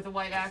with a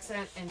white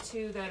accent, and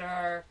two that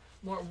are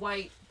more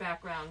white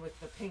background with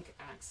the pink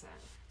accent.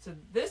 So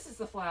this is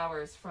the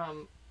flowers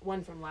from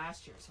one from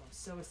last year. So I'm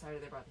so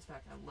excited they brought this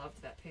back. I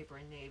loved that paper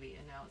in navy,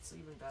 and now it's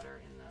even better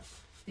in the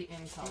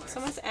in colors.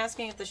 Someone's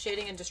asking if the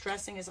shading and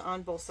distressing is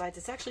on both sides.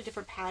 It's actually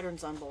different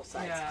patterns on both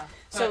sides. Yeah.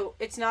 So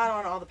it's not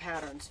on all the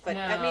patterns, but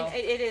No. I mean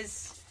it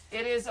is.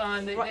 It is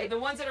on the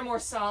ones that are more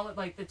solid,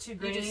 like the two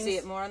greens. You just see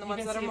it more on the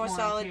ones that are more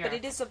solid, but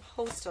it is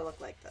supposed to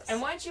look like this.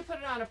 And once you put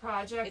it on a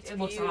project, it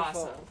looks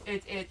beautiful. awesome.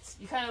 It's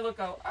you kind of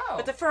oh.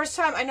 But the first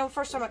time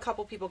a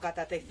couple people got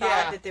that, they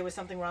thought that there was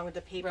something wrong with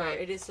the paper. Right.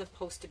 It is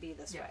supposed to be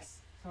this way.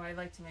 So I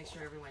like to make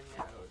sure everyone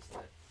knows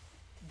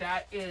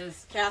that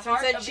is Catherine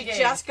part said of she the game.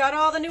 just got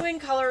all the new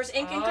ink colors,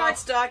 ink and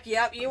cardstock.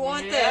 Yep, you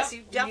want this.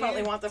 You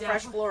definitely want the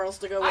fresh florals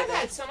to go with it. I've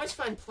had so much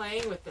fun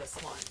playing with this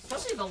one,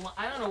 especially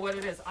I don't know what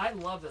it is. I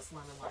love this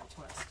lemon lime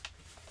twist.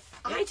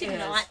 I did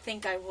not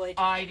think I would.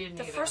 I didn't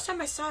The either. first time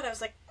I saw it, I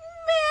was like,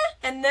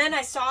 meh. And then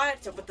I saw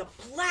it with the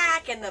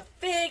black and the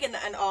fig and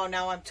oh,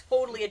 now I'm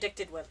totally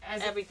addicted with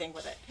everything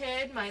with it.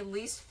 Kid, my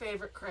least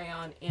favorite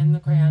crayon in the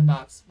crayon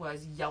box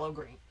was yellow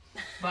green,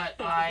 but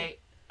I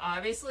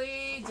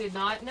obviously did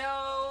not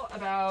know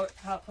about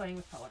playing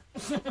with color.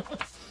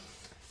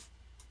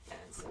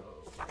 And so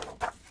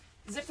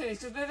zip through these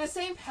because they're the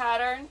same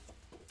pattern.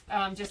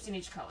 Just in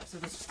each color. So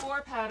there's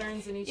 4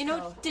 patterns in each color. You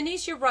know,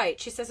 Denise, you're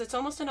right. She says it's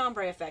almost an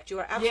ombre effect. You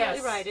are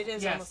absolutely right. It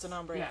is almost an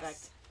ombre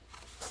effect.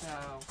 So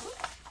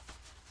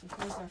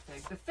here's our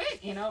fig. The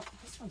fig, you know,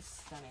 this one's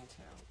stunning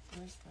too.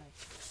 Where's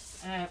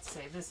the... I have to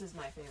say, this is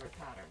my favorite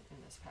pattern in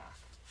this pack.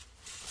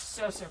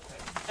 So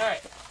pretty. All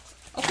right.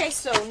 Okay,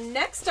 so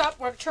next up,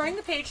 we're turning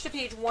the page to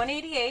page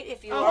 188.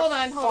 If you hold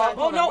on.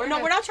 Oh, no,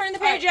 we're not turning the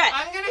page yet.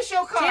 I'm going to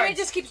show cards. Tammy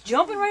just keeps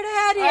jumping right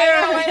ahead here.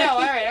 I know. All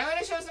right, I'm going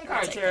to show some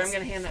cards here. I'm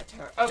going to hand that to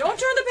her. Okay. Don't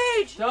turn the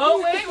page.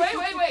 Don't, wait.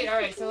 All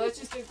right, so let's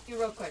just do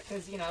real quick,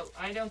 because, you know,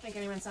 I don't think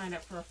anyone signed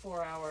up for a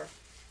 4-hour,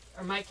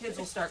 or my kids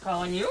will start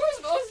calling, you were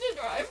supposed to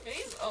drive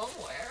me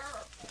somewhere.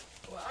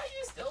 Why are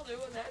you still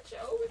doing that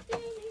show with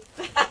Danny?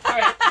 All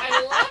right,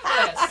 I love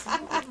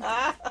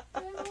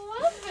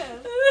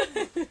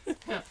this.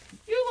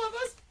 You love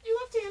us. You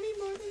love Tammy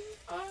more than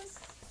us.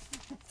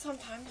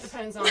 Sometimes.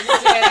 Depends on the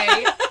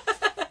day.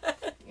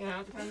 You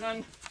know, depends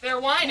on their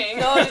whining.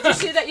 No, did you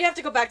see that? You have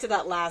to go back to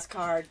that last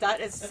card. That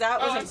was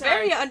a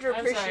very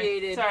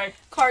underappreciated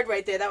card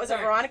right there. That was a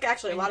Veronica.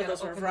 Actually, a lot of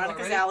those were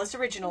Veronica Zales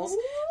originals.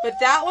 But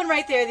that one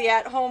right there, the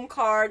at-home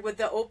card with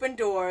the open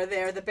door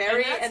there, the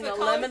berry and the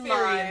lemon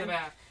lime.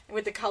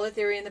 With the color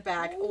theory in the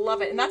back.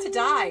 Love it. And that's a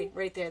die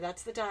right there.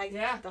 That's the die.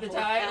 Yeah, the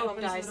die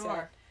opens the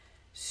door.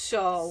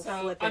 So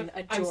flippin'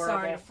 adorable. I'm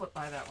sorry to flip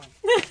by that one.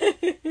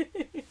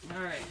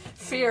 All right.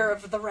 Fear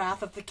of the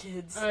wrath of the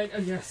kids.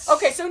 Yes.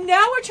 Okay, so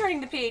now we're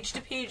turning the page to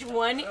page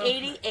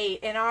 188,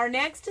 and our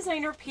next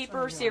designer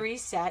paper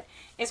series set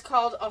is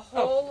called A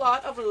Whole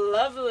Lot of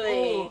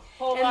Lovely.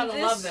 Whole lot of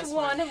love. This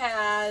one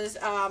has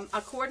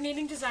a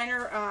coordinating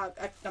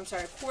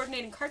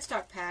coordinating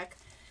cardstock pack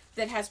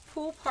that has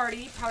Pool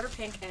Party, Powder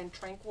Pink, and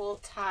Tranquil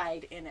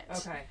Tide in it.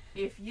 Okay.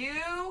 If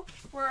you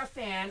were a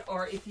fan,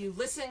 or if you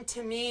listened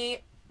to me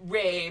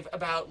rave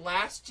about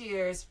last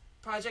year's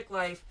Project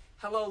Life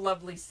Hello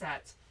Lovely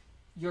set,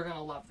 you're going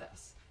to love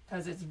this.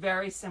 Because it's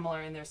very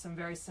similar, and there's some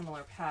very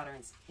similar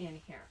patterns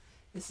in here.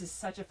 This is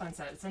such a fun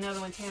set. It's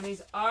another one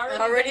Tammy's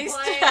already playing with.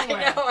 I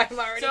know, I'm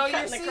already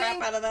cutting the crap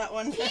out of that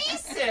one.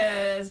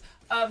 Pieces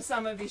of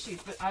some of these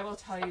sheets, but I will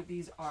tell you,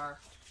 these are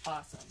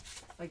awesome.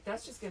 Like,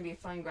 that's just going to be a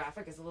fun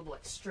graphic. It's a little,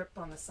 like, strip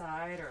on the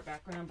side or a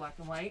background, black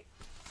and white.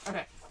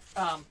 Okay.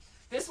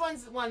 This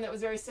one's the one that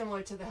was very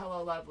similar to the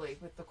Hello Lovely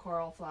with the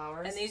coral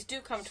flowers. And these do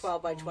come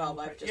 12 by 12.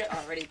 I've just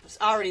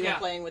already been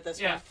playing with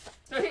this one.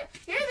 So here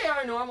they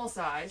are normal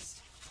sized.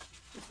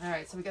 All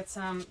right, so we got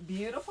some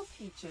beautiful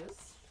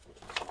peaches.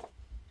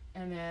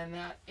 And then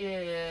that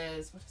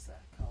is, what is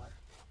that color?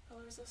 What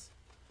color is this?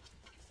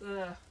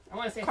 I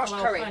want to say Crushed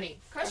Hello curry. Honey.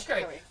 Crushed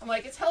curry. I'm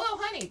like, it's Hello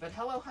Honey, but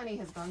Hello Honey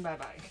has gone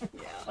bye-bye.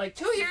 Yeah. Like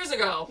 2 years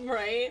ago.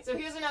 Right. So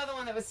here's another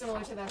one that was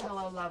similar to that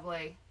Hello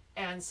Lovely.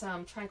 And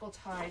some Tranquil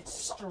Tide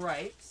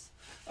stripes.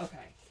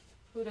 Okay.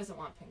 Who doesn't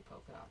want pink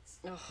polka dots?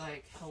 Ugh,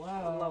 like, hello.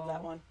 I love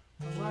that one.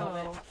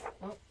 Wow.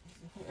 Oh,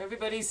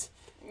 everybody's.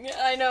 Yeah,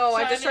 I know.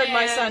 I just heard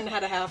my in. son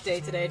had a half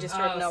day today. Just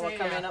heard Noah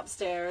come in yeah.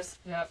 upstairs.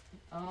 Yep.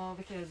 All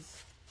the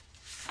kids.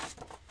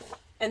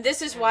 And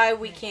this is why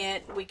we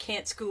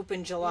can't scoop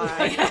in July.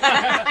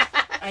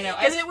 I know.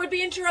 Because it would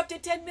be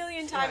interrupted 10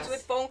 million times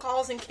with phone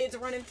calls and kids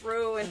running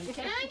through. And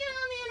can I get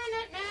on the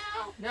internet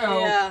now? No.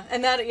 Yeah,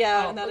 and that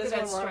and that look is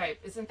at when that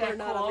stripe. Isn't that we're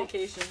cool? not on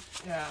vacation.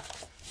 Yeah.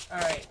 All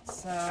right.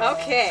 So.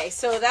 Okay,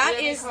 so that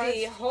is cards?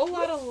 the whole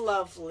lot of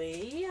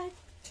lovely.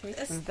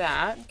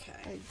 That.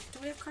 Okay. Do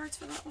we have cards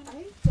for that one?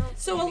 I don't.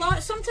 So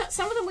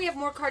some of them we have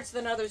more cards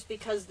than others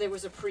because there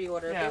was a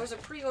pre-order. Yeah. There was a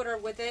pre-order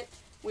with it.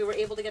 We were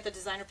able to get the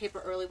designer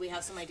paper early. We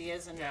have some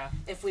ideas, and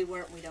if we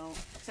weren't, we don't.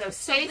 So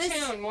stay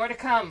tuned. More to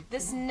come.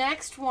 This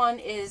next one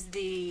is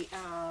the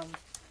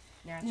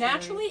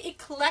Naturally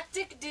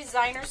Eclectic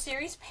Designer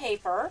Series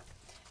paper.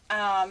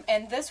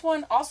 And this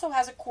one also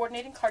has a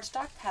coordinating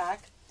cardstock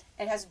pack.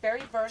 It has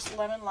Berry Burst,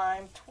 Lemon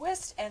Lime,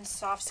 Twist, and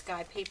Soft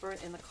Sky paper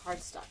in the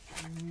cardstock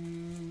pack.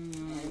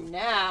 And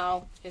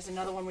now, here's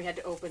another one we had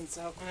to open,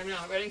 so... I'm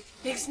not ready.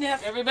 Big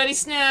sniff. Everybody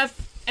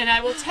sniff. And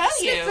I will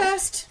tell you,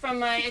 first. from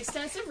my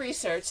extensive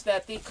research,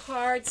 that the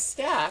card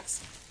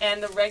stacks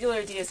and the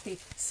regular DSP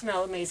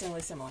smell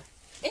amazingly similar.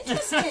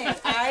 Interesting.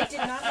 I did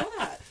not know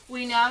that.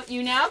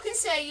 You now can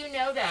say you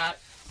know that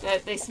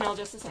they smell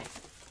just the same.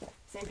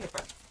 Same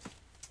paper.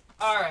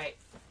 All right.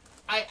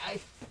 I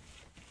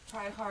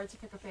tried hard to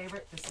pick a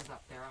favorite. This is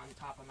up there on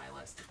top of my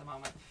list at the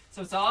moment.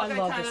 So it's all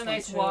got kind of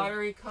nice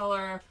watery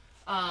color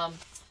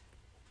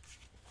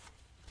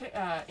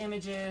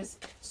images.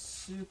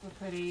 Super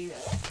pretty.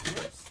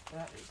 Oops,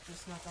 that is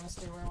just not going to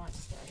stay where I want it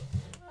to stay.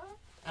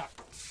 Oh,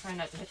 try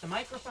not to hit the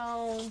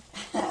microphone.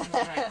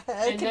 Okay.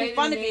 It can be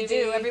fun if you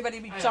do.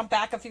 Everybody jump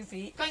back a few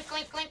feet. Clink,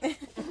 clink, clink.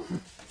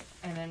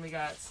 And then we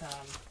got some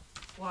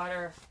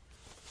water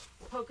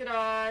polka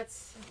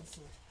dots. This is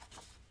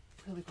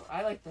really cool.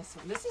 I like this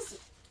one. This is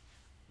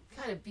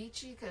kind of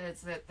beachy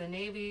because it's the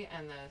navy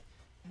and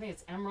I think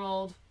it's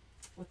emerald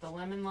with the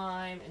lemon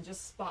lime and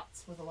just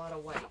spots with a lot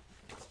of white.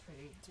 It's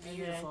pretty. It's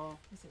beautiful.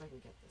 Let me see if I can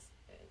get this.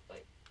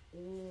 Like,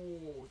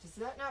 ooh, is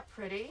that not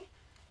pretty?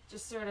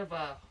 Just sort of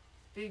a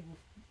big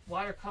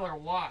watercolor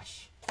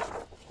wash.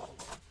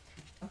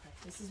 Okay,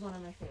 this is one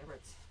of my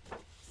favorites.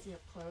 See up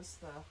close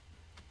the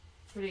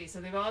pretty. So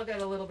they've all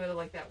got a little bit of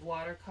like that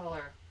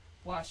watercolor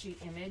washy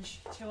image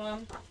to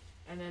them.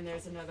 And then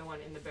there's another one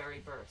in the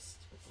Berry Burst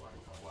with the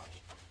watercolor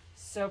wash.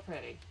 So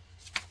pretty.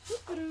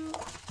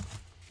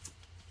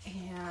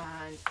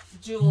 And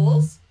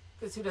jewels.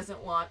 Because who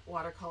doesn't want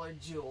watercolor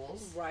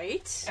jewels?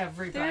 Right.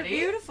 Everybody. They're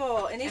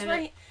beautiful. And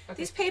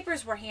these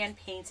papers were hand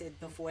painted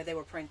before they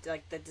were printed.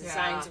 Like the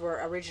designs were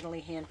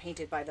originally hand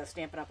painted by the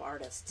Stampin' Up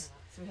artists.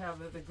 Yeah. So we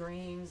have the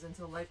greens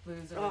into light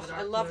blues. Oh,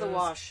 I love the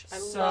wash. I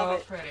so love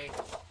it. Pretty.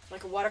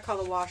 Like a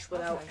watercolor wash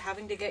without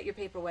having to get your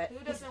paper wet.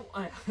 Who doesn't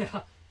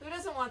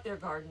want their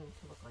garden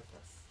to look like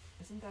this?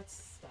 Isn't that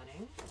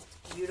stunning?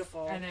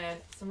 Beautiful. And then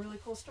some really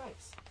cool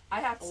stripes. I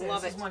have to say,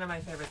 this is one of my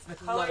favorites. The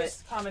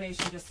colors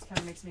combination just kind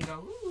of makes me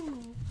go,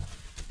 ooh.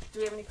 Do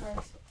we have any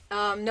cards?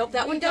 Nope,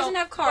 that one doesn't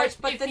have cards,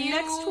 but the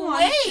next one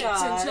wait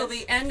does. Until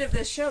the end of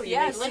the show,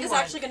 Yes, Linda's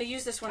actually going to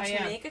use this one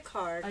to make a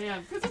card. I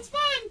am, because it's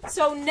fun.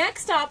 So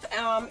next up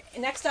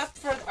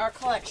for our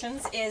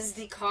collections is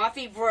the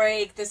Coffee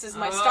Break. This is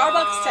my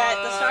Starbucks set,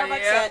 the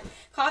Starbucks set.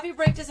 Coffee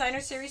Break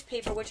Designer Series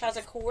paper, which has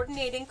a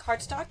coordinating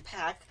cardstock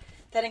pack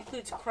that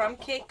includes crumb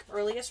cake,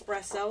 early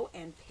espresso,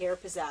 and pear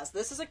pizzazz.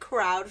 This is a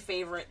crowd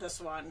favorite, this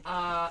one.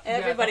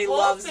 Everybody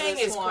loves this one. The whole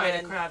thing is quite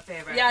a crowd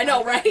favorite. Yeah, I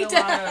know, right?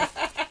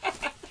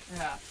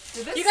 Yeah.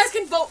 You guys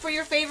can vote for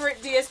your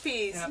favorite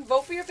DSPs. Yep.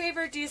 Vote for your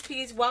favorite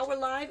DSPs while we're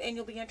live, and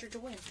you'll be entered to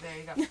win. There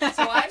you go.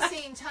 So I've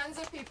seen tons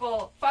of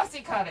people fussy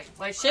cutting,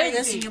 like share crazy.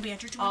 This, and you'll be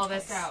entered to win. All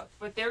this out.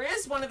 But there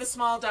is one of the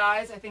small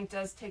dies, I think,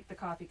 does take the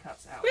coffee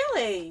cups out.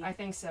 Really? I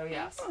think so,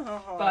 yes.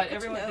 Oh, but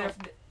everyone,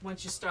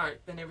 once you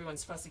start, then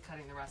everyone's fussy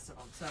cutting the rest of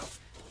them. So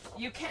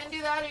you can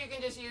do that, or you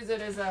can just use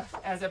it as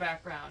a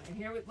background. And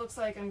here it looks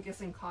like, I'm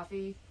guessing,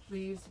 coffee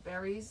leaves,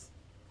 berries.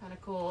 Kind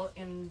of cool.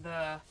 In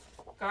the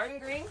garden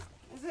green,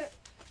 is it?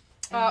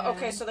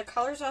 Okay, so the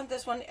colors on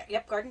this one,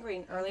 garden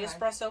green, early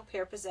espresso,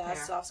 pear pizzazz,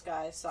 soft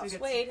skies, soft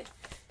suede,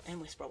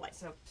 and whisper white.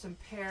 So some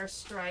pear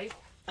stripe.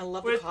 I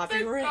love the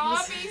coffee rings.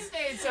 Coffee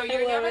stain. So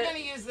you're never going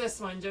to use this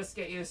one. Just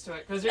get used to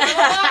it, because you're going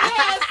to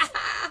love this.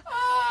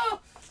 Oh,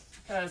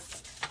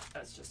 because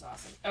that's just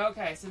awesome.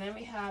 Okay, so then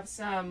we have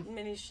some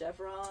mini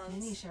chevrons.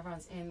 Mini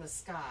chevrons in the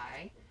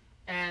sky,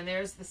 and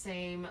there's the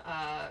same,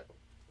 I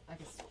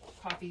guess,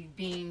 coffee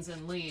beans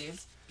and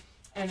leaves.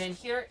 And then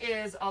here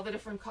is all the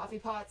different coffee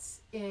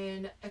pots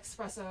in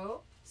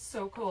espresso.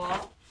 So cool.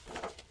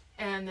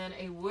 And then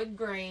a wood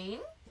grain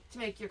to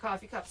make your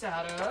coffee cups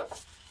out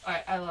of. All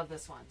right, I love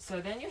this one. So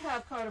then you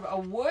have kind of a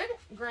wood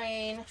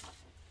grain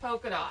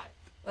polka dot.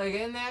 Like,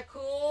 isn't that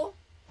cool?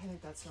 I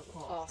think that's so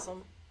cool.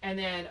 Awesome. And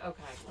then,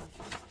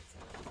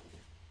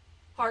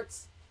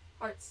 hearts.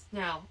 hearts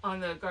now on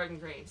the garden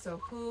green.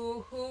 So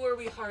who are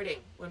we hearting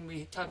when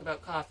we talk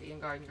about coffee and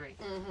garden green?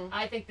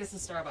 I think this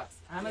is Starbucks.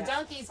 I'm a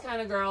Dunkies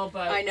kind of girl,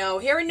 but I know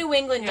here in New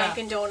England,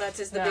 Dunkin' Donuts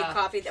is the big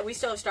coffee. We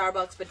still have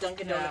Starbucks, but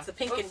Dunkin' Donuts, the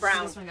pink and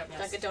brown.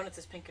 Dunkin' Donuts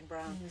is pink and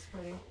brown.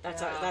 Pretty.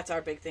 That's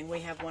our big thing.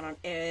 We have one on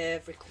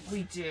every corner.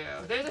 We do.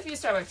 There's a few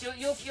Starbucks.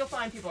 You'll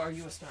find people. Are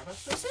you a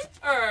Starbucks person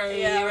or are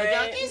you a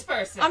Dunkies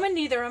person? I'm a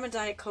neither. I'm a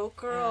Diet Coke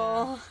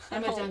girl.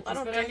 I'm a Dunkies,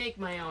 but I make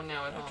my own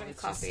now at home. I don't drink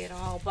coffee at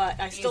all, but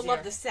I still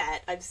love the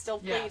set. I've still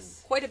played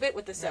quite a bit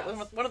with the set.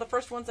 One of the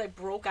first ones I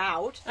broke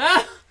out.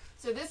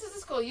 So this is the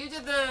school. You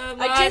did the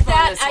live I did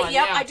that. on this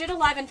one. I did a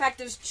live. In fact,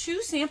 there's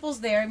 2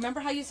 samples there. Remember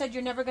how you said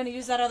you're never going to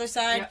use that other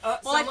side? Yeah.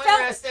 Well,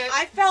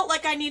 I felt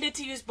like I needed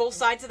to use both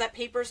sides of that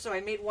paper, so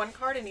I made one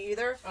card in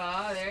either.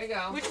 Oh, there you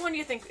go. Which one do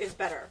you think is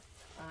better?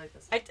 I like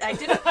this. I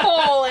did a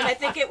poll, and I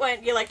think it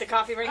went. You like the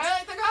coffee rings? I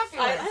like the coffee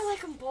rings. I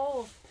like them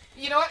both.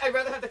 You know what? I'd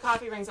rather have the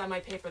coffee rings on my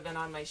paper than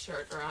on my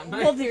shirt or on my.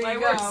 Well, there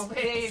you go.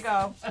 There you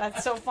go.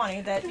 That's so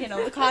funny that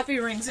the coffee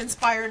rings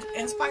inspired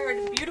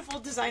beautiful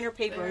designer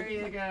paper. There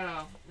you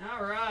go.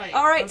 All right.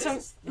 All right.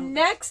 So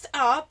next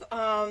up,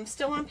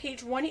 still on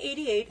page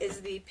 188,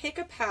 is the Pick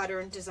a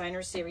Pattern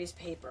Designer Series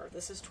paper.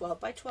 This is 12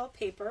 by 12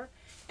 paper,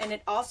 and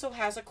it also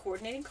has a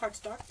coordinating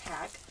cardstock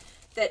pack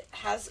that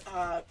has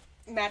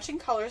matching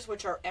colors,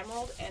 which are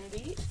Emerald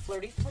Envy,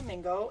 Flirty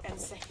Flamingo, and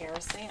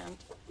Sahara Sand.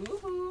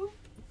 Ooh.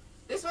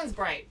 This one's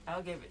bright.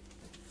 I'll give it.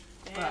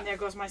 And there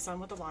goes my son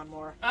with the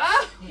lawnmower.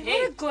 What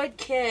a good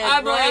kid,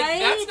 right? right?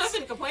 That's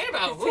nothing to complain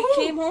about. He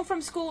came home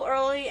from school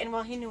early, and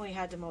he knew he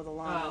had to mow the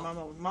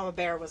lawn. Mama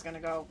Bear was going to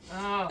go.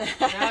 Oh,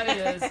 that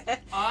is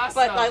awesome.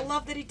 But I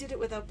love that he did it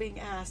without being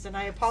asked, and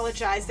I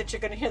apologize that you're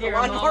going to hear the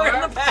lawnmower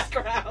in the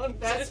background.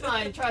 That's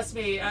fine. Trust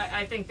me.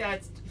 I think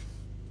that's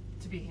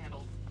to be handled.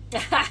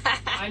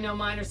 I know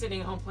mine are sitting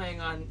at home playing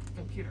on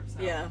computer.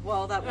 So. Yeah,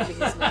 well, that would be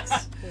his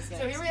next.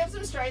 So here we have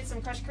some stripes,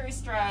 some crushed curry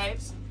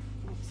stripes.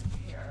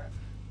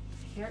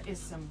 Here is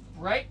some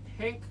bright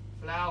pink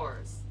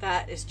flowers.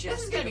 That is just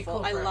this is gonna beautiful.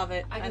 Be cool I love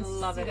it. I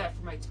love it. That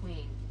for my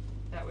tween.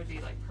 That would be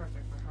like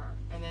perfect for her.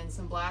 And then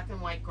some black and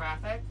white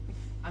graphic.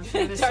 I'm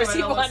sure this Darcy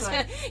is what it wants looks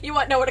like. you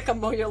want Noah to come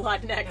mow your lawn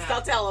next. Yeah.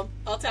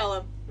 I'll tell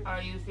him.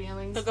 Are you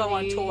feeling He'll sleepy? go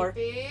on tour.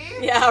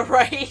 Yeah,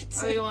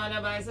 right. Or you want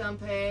to buy some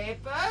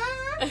paper?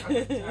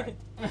 Okay, sorry.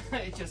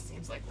 It just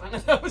seems like one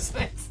of those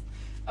things.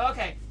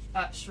 Okay,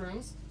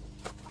 shrooms.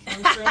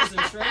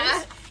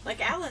 Shrooms.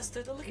 Like Alice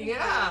through the looking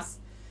glass.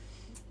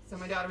 So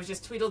my daughter was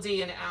just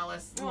Tweedledee and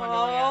Alice in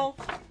Wonderland.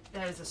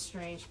 That is a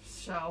strange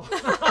show.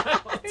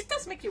 It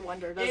does make you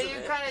wonder, doesn't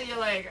it? You're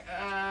like,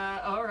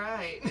 all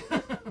right.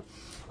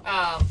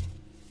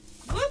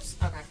 Whoops.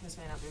 Okay, this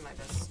may not be my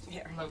best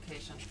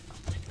location.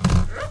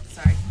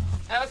 Sorry.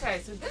 Okay,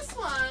 so this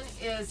one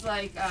is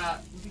like,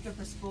 would be good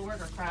for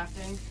schoolwork or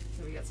crafting.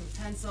 So we got some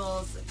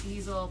pencils, an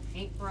easel,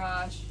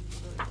 paintbrush,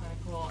 really kind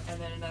of cool, and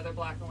then another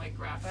black and white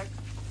graphic.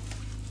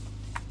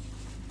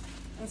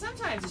 And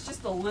sometimes it's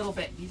just a little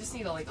bit. You just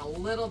need a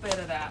little bit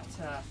of that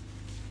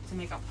to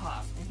make a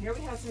puff. And here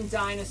we have some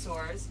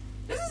dinosaurs.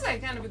 This is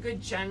like kind of a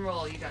good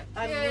general. You got kids,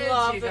 I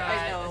love you it. got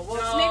I know. adults.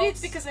 Well, maybe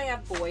it's because I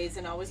have boys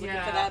and I was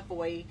looking for that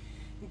boy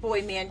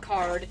man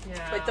card.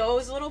 Yeah. But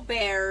those little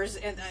bears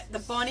and the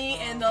bunny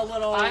and the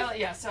little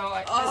this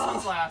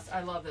one's last.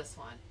 I love this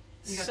one.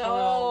 You got so the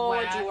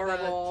little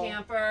adorable the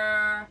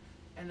camper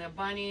and the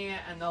bunny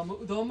and the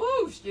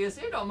moosh. Do you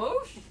see the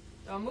moosh?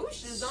 The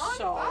moosh is on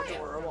so fire.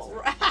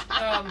 adorable.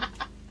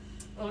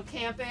 Little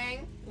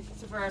camping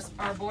for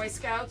our Boy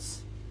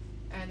Scouts,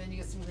 and then you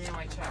get some green and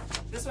white check.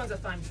 This one's a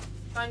fun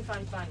pattern,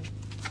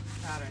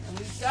 and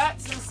we've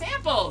got some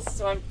samples.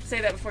 So I'll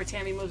say that before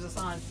Tammy moves us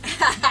on.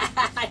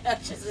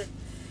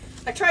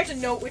 I tried to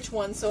note which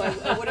one so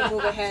I wouldn't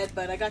move ahead,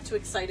 but I got too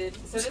excited.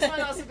 So this one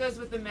also goes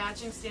with the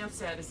matching stamp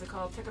set. Is it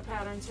called Pick a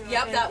Pattern too?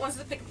 Yep, that one's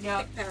the pick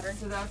pattern.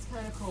 So that's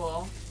kind of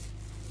cool.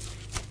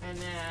 And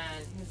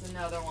then here's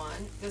another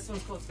one. This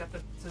one's cool. It's got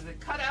so they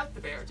cut out the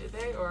bear, did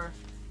they? Or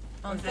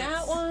on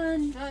that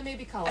one? No, it may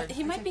be colored.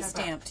 He might be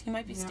stamped. He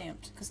might be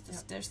stamped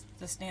because there's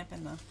the stamp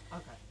in the.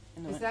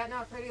 Okay. Is that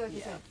not pretty? Like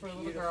you said, for a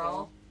little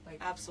girl. Like,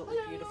 absolutely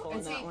beautiful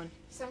in that one.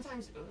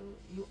 Sometimes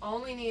you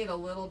only need a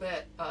little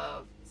bit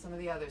of some of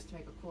the others to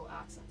make a cool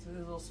accent. So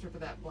there's a little strip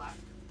of that black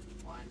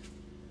one.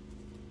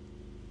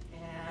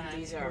 And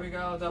these here are we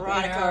go, the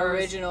Veronica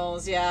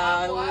Originals. Yeah,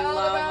 I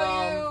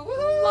love them.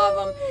 Love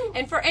them.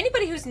 And for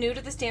anybody who's new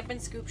to the Stampin'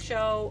 Scoop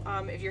show,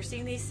 if you're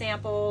seeing these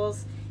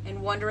samples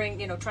and wondering,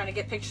 trying to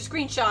get picture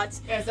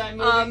screenshots. Yes, I'm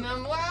moving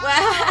them.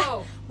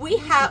 Wow.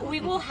 We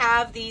will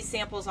have these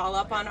samples all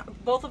up on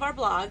both of our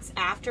blogs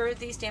after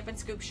the Stampin'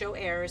 Scoop show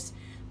airs.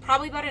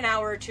 Probably about an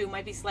hour or two,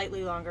 might be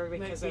slightly longer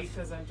because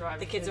I'm driving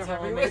the kids are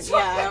home.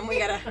 And we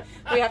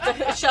have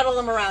to shuttle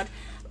them around.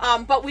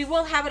 But we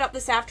will have it up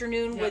this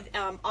afternoon with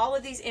all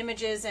of these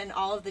images and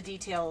all of the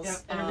details. Yep.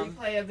 And a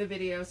replay of the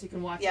video so you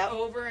can watch it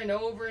over and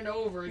over and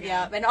over again.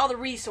 Yeah, and all the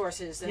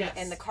resources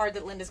and the card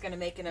that Linda's going to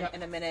make in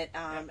a minute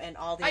and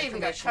all the information on that. I even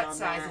got cut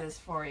sizes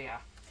for you.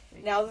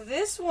 Now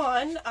this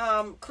one,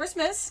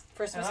 Christmas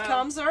Hello.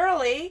 comes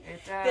early.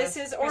 It does. This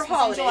is, or Christmas in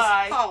holidays.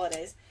 July.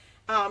 Holidays.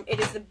 It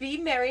is the Be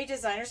Merry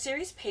Designer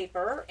Series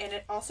paper, and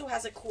it also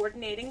has a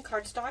coordinating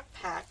cardstock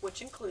pack,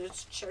 which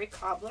includes cherry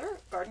cobbler,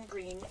 garden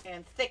green,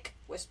 and thick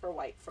whisper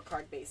white for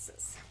card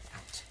bases.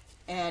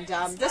 And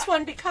this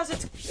one, because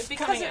it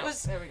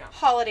was There we go.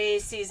 holiday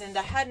season,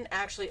 I hadn't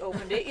actually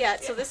opened it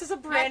yet, so this is a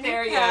brand new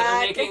there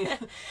pack. yet. They're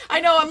making.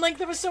 I know. I'm like,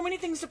 there was so many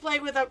things to play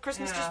with.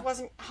 Christmas Yeah. just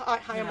wasn't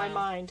high on my No.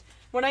 mind.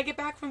 When I get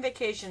back from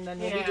vacation, then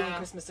we'll be doing Yeah.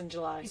 Christmas in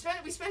July.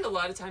 We spend a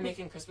lot of time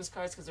making Christmas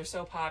cards because they're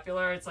so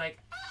popular. It's like,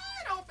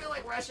 I don't feel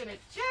like rushing it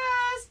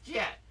just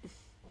yet.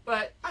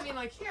 But, I mean,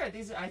 like here,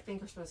 these I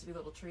think are supposed to be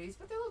little trees,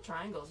 but they're little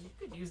triangles. You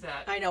could use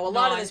that. I know. A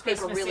lot of this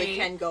paper non-Christmassy. really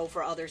can go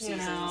for other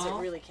seasons. know.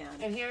 It really can.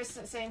 And here's,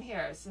 same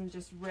here, some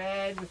just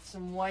red with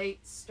some white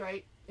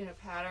stripe in a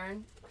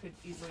pattern. Could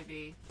easily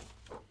be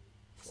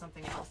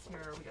something else.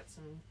 Here we got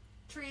some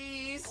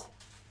trees.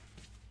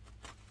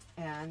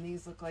 And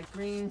these look like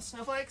green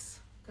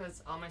snowflakes,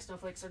 because all my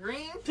snowflakes are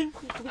green.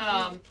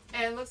 And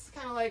it looks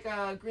kind of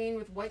like green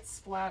with white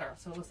splatter,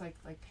 so it looks like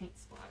paint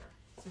splatter.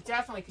 So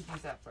definitely could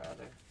use that for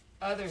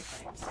other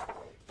things.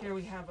 Here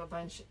we have a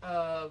bunch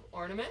of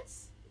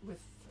ornaments with,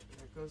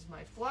 there goes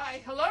my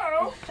fly,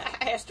 hello!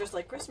 Esther's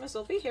like, Christmas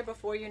will be here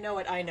before you know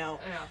it. I know.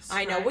 Yes,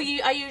 I know.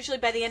 right? I usually,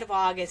 by the end of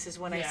August is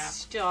when I Yeah.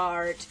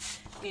 start,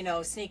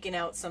 sneaking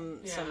out some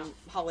Yeah.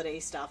 holiday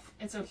stuff.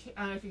 And so,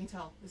 I don't know if you can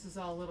tell, this is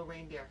all little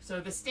reindeer. So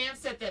the stamp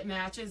set that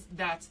matches,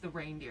 that's the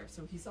reindeer.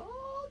 So he's all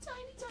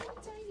tiny, tiny,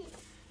 tiny.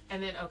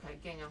 And then, okay,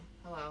 gingham,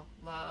 hello,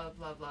 love,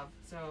 love, love.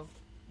 So,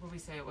 what did we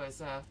say it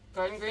was?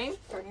 Garden green?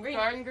 Garden green.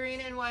 Garden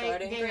green and white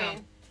Garden gingham.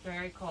 green.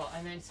 Very cool.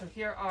 And then, so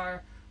here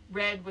are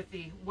red with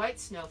the white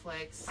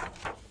snowflakes,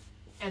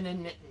 and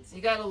then mittens.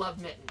 You gotta love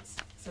mittens.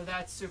 So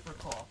that's super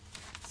cool.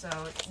 So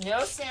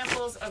no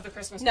samples of the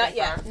Christmas Not paper.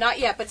 yet. Not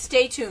yet, but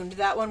stay tuned.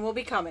 That one will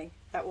be coming.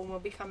 That one will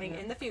be coming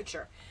in the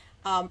future.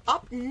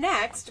 Up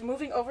next,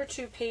 moving over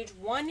to page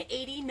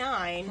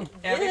 189.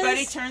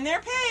 Everybody this turn their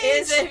page.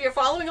 is, if you're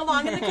following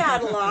along in the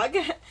catalog,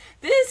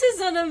 this is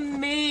an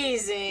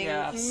amazing,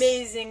 Yes.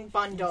 amazing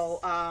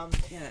bundle.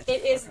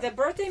 It is Okay. the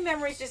Birthday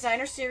Memories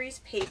Designer Series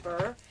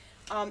paper.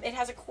 It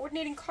has a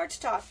coordinating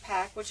cardstock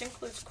pack, which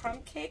includes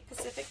Crumb Cake,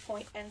 Pacific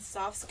Point, and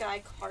Soft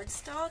Sky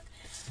cardstock.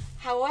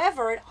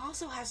 However, it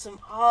also has some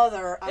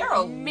other There are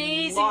a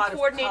amazing lot of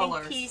coordinating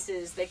colors.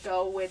 pieces that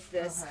go with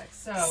this Okay,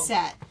 so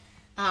set.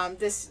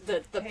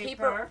 The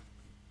paper.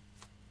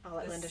 I'll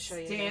let the Linda show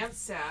you. stamp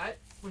set,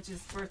 which is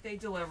birthday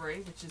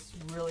delivery, which is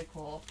really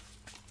cool.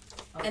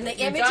 And the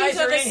your images dies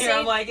are the in here. I'm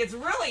same- like, it's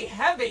really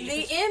heavy.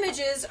 The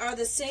images are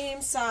the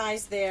same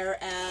size there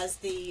as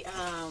the.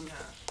 Yeah.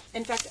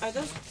 In fact, are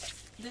those?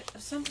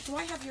 Do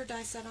I have your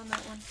die set on that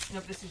one?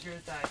 Nope, this is your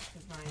die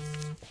because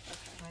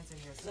mine's in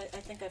here. 'Cause I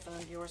think I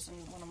found yours in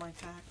one of my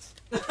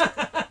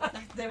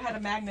packs. They had a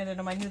magnet in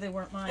them. I knew they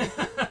weren't mine.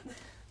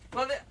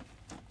 Well,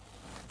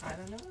 I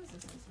don't know.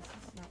 This is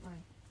not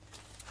mine.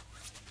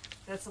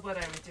 That's what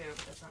I would do,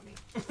 but that's not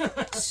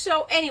me.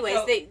 So, anyways,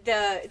 So-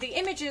 the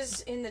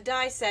images in the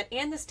die set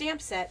and the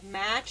stamp set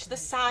match the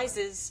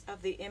sizes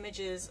of the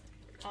images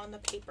on the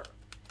paper.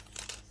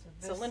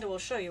 So Linda will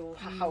show you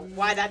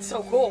why that's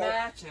so cool.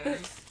 Matches.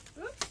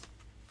 Oops.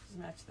 Just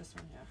match this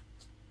one,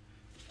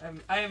 yeah.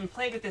 I haven't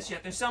played with this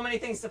yet. There's so many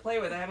things to play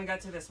with. I haven't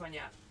got to this one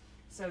yet.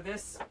 So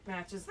this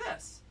matches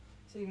this.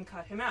 So you can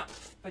cut him out.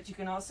 But you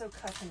can also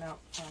cut him out.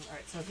 All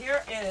right, so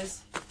here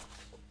is,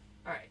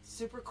 all right,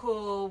 super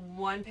cool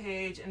one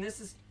page. And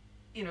this is,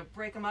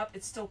 break them up.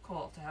 It's still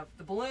cool to have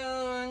the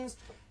balloons,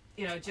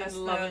 just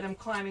them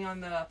climbing on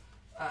the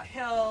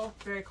hill.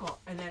 Very cool.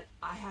 And then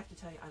I have to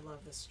tell you, I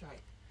love this stripe.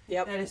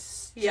 Yep. That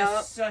is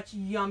just such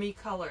yummy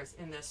colors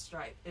in this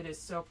stripe. It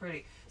is so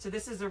pretty. So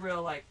this is a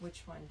real,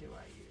 which one do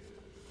I use?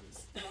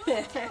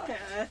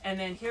 And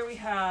then here we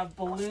have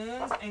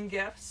balloons and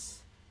gifts.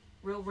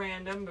 Real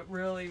random, but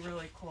really,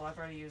 really cool. I've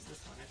already used this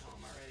one at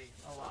home already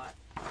a lot.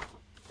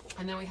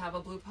 And then we have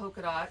a blue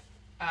polka dot.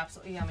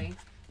 Absolutely yummy.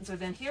 And so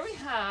then here we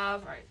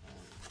have, all right,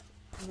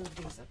 I'll move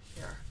these up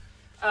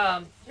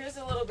here. Here's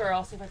a little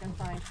girl. See if I can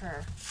find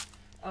her.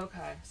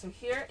 Okay, so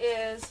here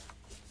is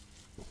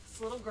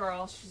this little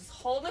girl. She's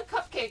holding a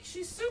cupcake.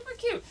 She's super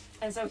cute.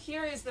 And so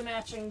here is the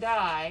matching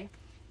die,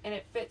 and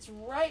it fits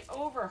right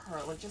over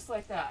her, just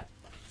like that.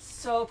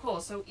 So cool.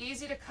 So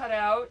easy to cut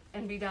out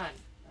and be done.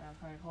 I'm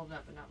trying to hold it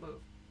up and not move.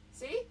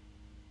 See?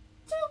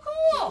 So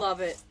cool. Love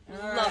it.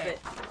 All Love right. it.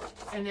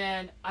 And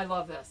then I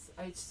love this.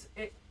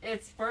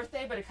 It's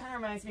birthday, but it kind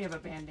of reminds me of a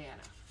bandana.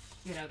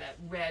 That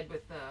red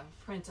with the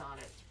print on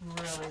it.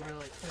 Really,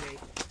 really pretty.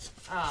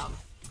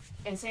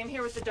 And same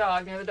here with the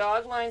dog. Now the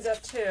dog lines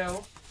up too.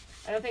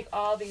 I don't think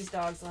all these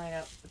dogs line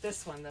up, but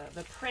this one,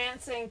 the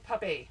prancing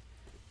puppy.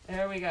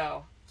 There we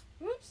go.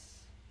 Whoops.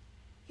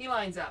 He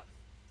lines up.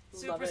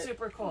 Love it.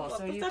 Super cool. Love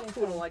So it. you That's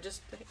can cool.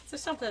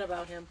 There's something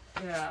about him.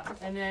 yeah,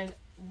 and then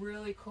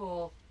really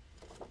cool.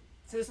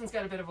 So this one's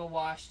got a bit of a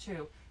wash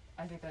too.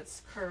 I think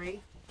that's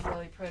curry.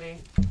 Really pretty.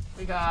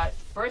 We got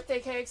birthday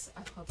cakes.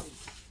 I love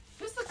these.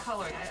 Just the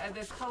coloring.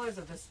 The colors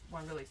of this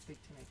one really speak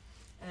to me.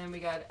 And then we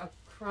got a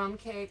crumb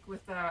cake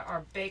with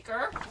our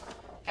baker.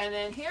 And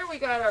then here we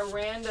got our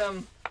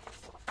random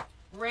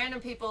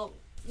people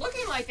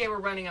looking like they were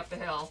running up the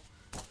hill.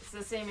 It's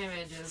the same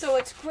images. So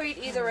it's great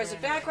either as a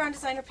background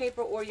designer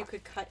paper, or you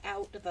could cut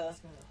out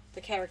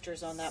the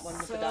characters on that one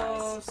with the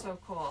dies. So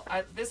cool.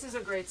 This is a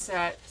great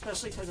set,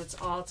 especially because it's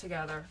all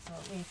together. So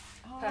let me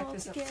pack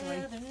this up so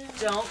I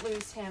don't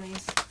lose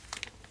Tammy's.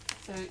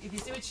 So if you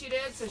see what she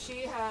did, so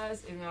she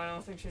has, even though I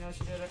don't think she knows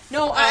she did it.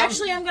 No,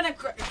 actually I'm going to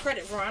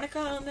credit Veronica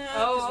on that.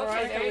 Oh,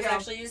 okay, Veronica was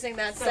actually using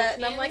that set,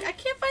 and I'm like, I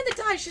can't find the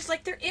dies. She's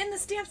like, they're in the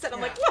stamp set. I'm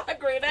like, what a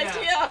great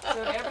idea.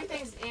 So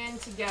everything's in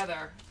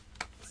together,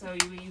 so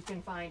you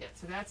can find it.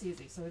 So that's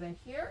easy. So then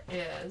here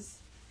is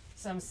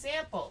some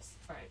samples.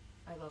 All right,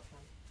 I love him.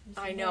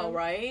 I know,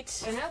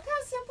 right? And look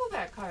how simple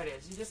that card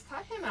is. You just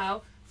cut him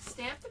out,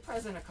 stamp the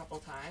present a couple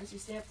times, you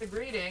stamp the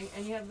greeting,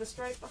 and you have the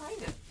stripe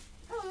behind it.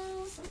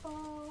 Hello,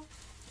 simple.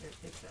 Here,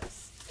 take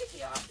this.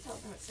 Sticky off. Tell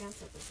me what stamp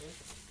set this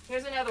is.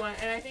 Here's another one,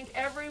 and I think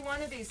every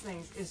one of these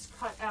things is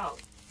cut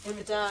out. And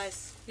it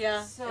does.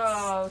 Yeah.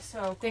 So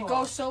cool. They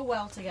go so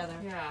well together.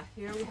 Yeah.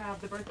 Here we have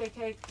the birthday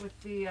cake with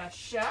the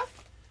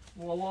chef.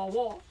 Whoa, whoa,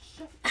 whoa.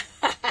 Chef.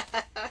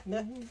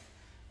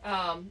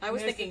 I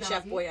was thinking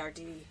Chef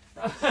Boyardee.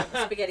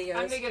 SpaghettiOs.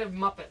 I'm thinking of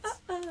Muppets.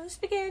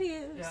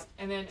 SpaghettiOs. Yeah.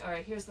 And then, all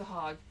right, here's the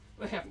hog.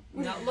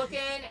 Not looking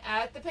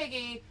at the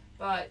piggy,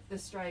 but the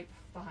stripe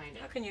behind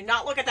it. How can you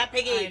not look at that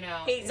piggy? I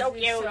know. He's so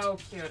cute. So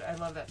cute. I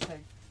love that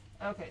pig.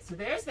 Okay, so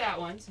there's that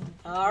one. So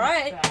all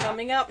right,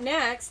 coming up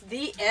next,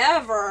 the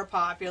ever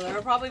popular,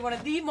 probably one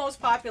of the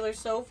most popular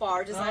so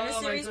far, Designer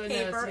Series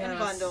paper and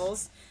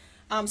bundles.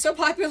 So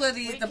popular,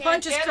 the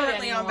bunch is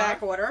currently on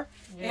back order.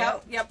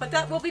 Yeah, but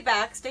that will be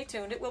back. Stay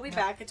tuned. It will be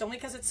back. It's only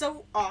because it's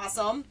so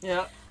awesome.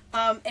 Yeah.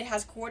 It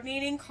has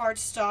coordinating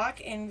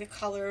cardstock in the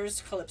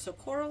colors Calypso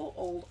Coral,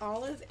 Old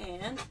Olive,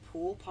 and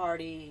Pool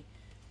Party.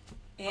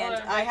 And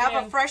I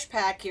have a fresh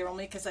pack here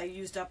only because I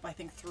used up, I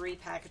think, 3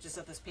 packages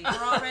of this paper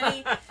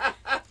already.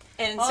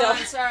 And so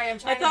I'm sorry, I'm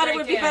trying I thought it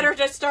would be better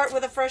to start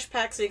with a fresh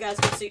pack so you guys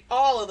can see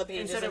all of the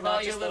pages instead of not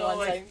all your just little,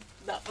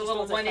 the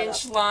little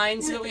 1-inch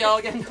lines that we all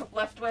get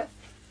left with.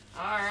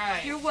 All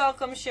right. You're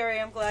welcome, Sherry.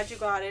 I'm glad you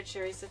got it.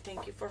 Sherry said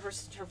thank you for her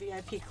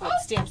VIP club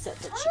stamp set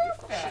that she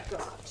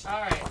got. All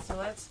right, so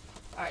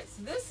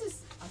this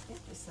is, I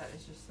think this set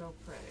is just so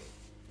pretty.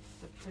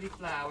 The pretty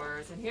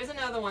flowers. And here's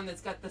another one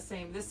that's got this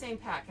same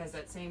pack has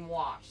that same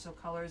wash, so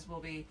colors will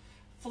be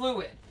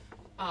fluid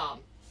on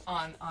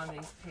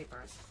these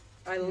papers.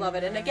 I love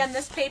it. And again,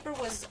 this paper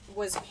was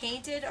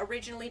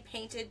originally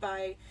painted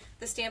by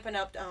the Stampin'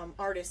 Up!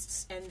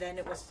 Artists, and then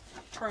it was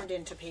turned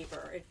into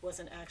paper. It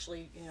wasn't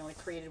actually, like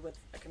created with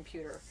a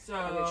computer. So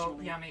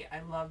originally. yummy.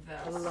 I love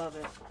this. I love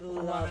it.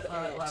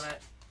 Love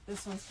it.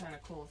 This one's kind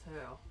of cool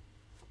too.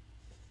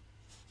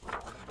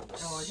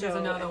 Oh, here's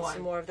another one.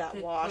 Some more of that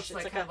wash.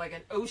 It's like kind of like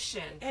an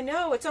ocean. I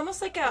know. It's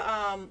almost like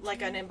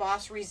an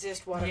emboss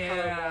resist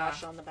watercolor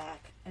wash on the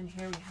back. And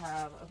here we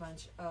have a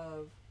bunch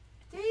of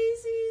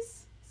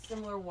daisies,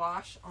 similar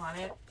wash on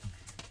it,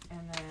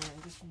 and then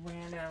just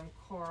random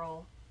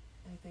coral.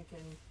 I think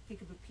in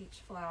peekaboo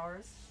peach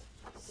flowers.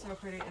 So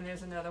pretty. And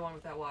there's another one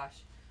with that wash.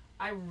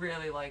 I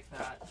really like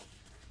that.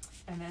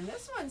 And then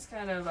this one's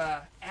kind of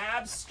a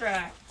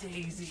abstract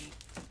daisy.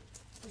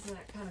 Isn't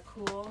that kind of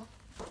cool?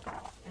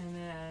 And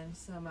then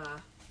some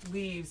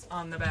leaves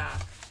on the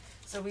back.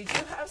 So we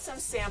do have some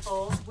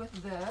samples with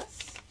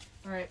this.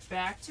 All right,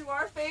 back to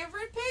our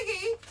favorite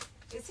piggy.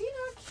 Is he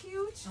not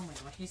cute? Oh my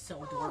god, he's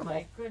so adorable. Oh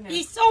my goodness.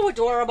 He's so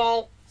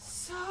adorable.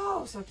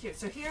 So cute.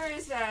 So here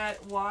is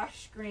that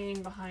wash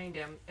green behind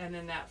him, and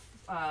then that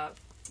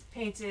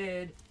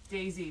painted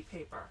daisy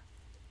paper.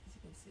 As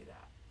you can see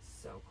that.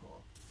 So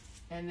cool.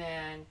 And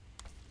then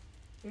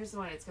here's the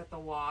one. It's got the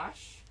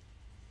wash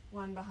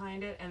one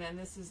behind it, and then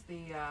this is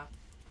the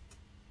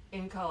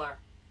in color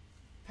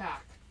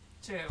pack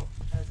too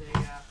as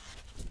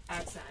a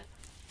accent.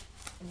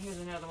 And here's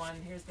another one.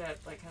 Here's that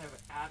like kind of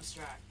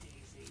abstract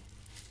daisy.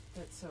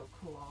 That's so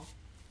cool.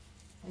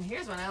 And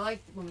here's one. I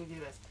like when we do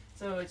this.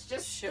 So it's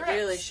just strips. It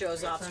really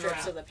shows off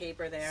strips of the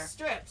paper there.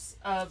 Strips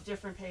of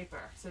different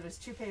paper. So there's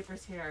 2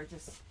 papers here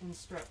just in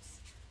strips.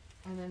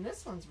 And then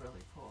this one's really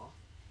cool.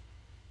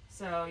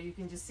 So you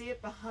can just see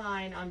it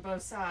behind on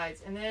both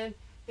sides. And then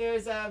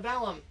there's a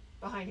vellum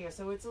behind here.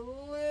 So it's a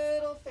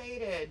little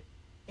faded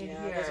in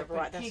here.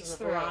 This is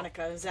a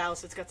Veronica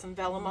Zaus. It's got some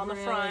vellum on the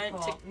front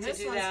cool. to this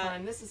do one's that.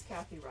 fun. This is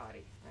Kathy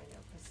Roddy. I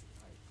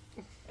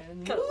know.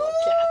 And Gotta love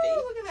Kathy.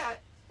 Look at that.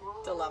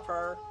 To love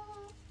her.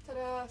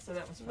 Ta-da. So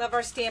that was fun. Love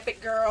our Stamp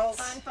It girls.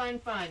 Fun.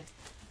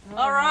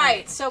 All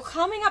right. So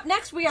coming up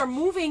next, we are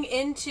moving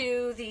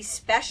into the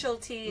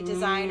specialty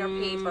designer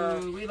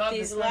paper. We love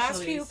these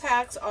last few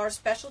packs are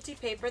specialty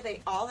paper.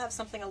 They all have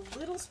something a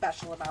little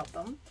special about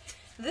them.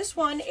 This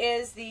one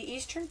is the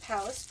Eastern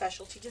Palace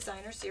Specialty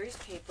Designer Series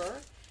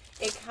paper.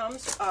 It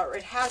comes,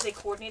 it has a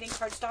coordinating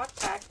cardstock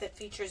pack that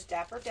features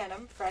Dapper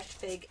Denim, Fresh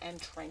Fig,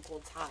 and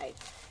Tranquil Tide.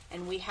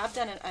 And we have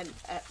done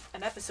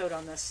an episode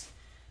on this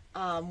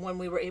when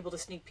we were able to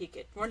sneak peek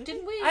it.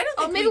 Didn't we? I don't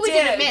think maybe we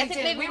did. didn't. I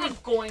think maybe we were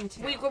going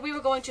to. We were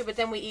going to, but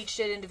then we each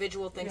did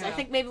individual things. Yeah. I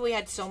think maybe we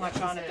had so much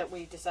on it it. that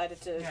we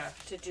decided to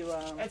do.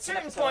 At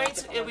certain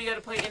points, we got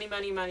to play Any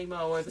Money Money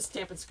Mo or the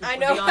Stampin' Scoop I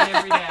would know. be on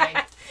every day.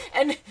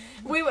 And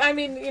I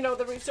mean, you know,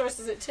 the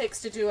resources it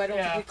takes to do, I don't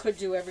think we could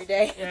do every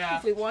day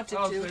if we wanted to.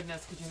 Oh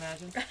goodness, could you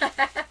imagine?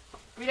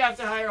 We'd have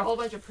to hire a whole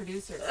bunch of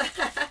producers.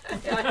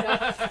 I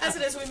know. As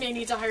it is, we may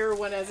need to hire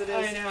one as it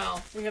is. I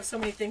know. We have so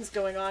many things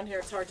going on here,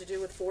 it's hard to do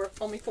with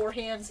only four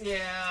hands.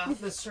 Yeah,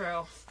 that's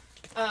true.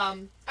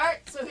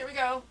 Alright, so here we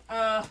go.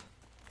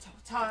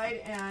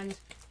 Tide and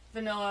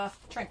vanilla.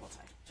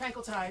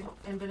 Tranquil Tide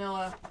and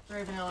vanilla,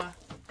 very vanilla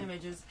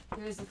images.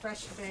 Here's the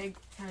fresh fig,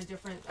 kind of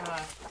different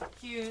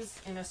hues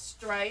in a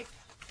stripe.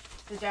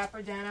 The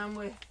dapper denim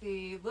with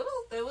the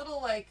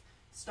little like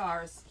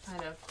stars,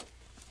 kind of.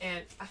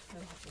 And I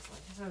really like this one.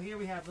 So here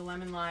we have the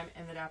lemon lime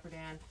and the dapper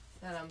Dan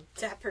denim.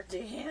 Dapper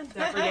Dan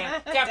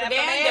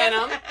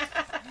Denim.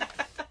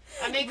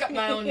 I make up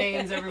my own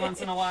names every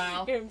once in a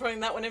while. You're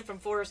putting that one in from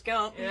Forrest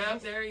Gump. Yeah,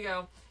 there you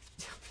go.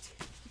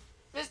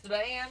 Mr.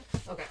 Dan.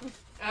 Okay.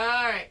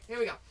 All right, here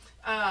we go.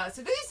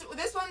 So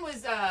this one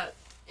was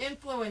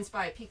influenced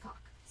by a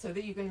peacock, so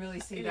that you can really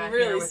see that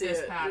here with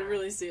this pattern. You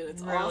really see it.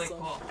 It's really awesome.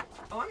 Cool.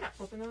 Oh, I'm not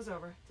flipping those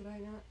over. Did I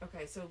not?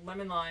 Okay, so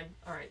lemon lime.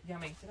 All right,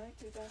 yummy. Did I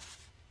do that?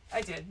 I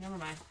did. Never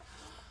mind.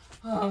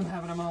 Oh, I'm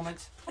having a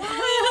moment. All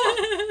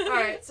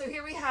right, so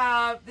here we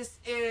have. This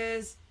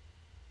is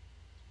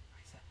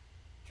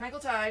Tranquil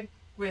Tide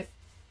with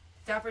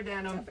dapper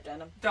denim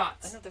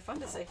dots. I know they're fun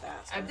to say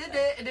fast. I did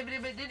it.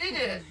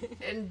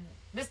 And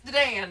Mr.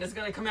 Dan is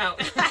going to come out.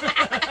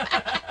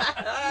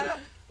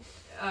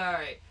 All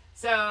right.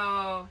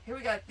 So here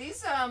we got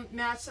these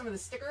match some of the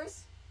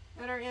stickers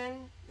that are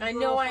in. I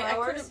know. I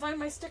couldn't find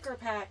my sticker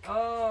pack.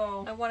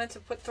 Oh. I wanted to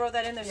throw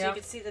that in there so you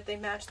could see that they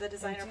match the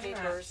designer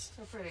papers.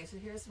 So pretty. So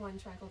here's one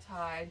Tranquil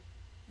Tide.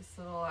 This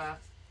little kind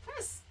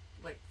of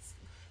like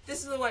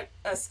this is what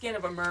a skin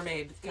of a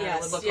mermaid kind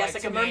of would look like. Yes,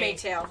 like a mermaid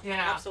tail.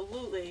 Yeah,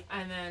 absolutely.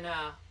 And then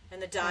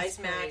and the dyes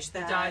match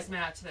that. The dyes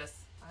match this.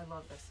 I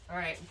love this. All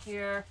right,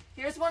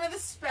 here's one of the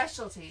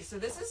specialties. So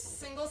this is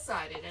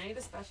single-sided. Any of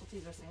the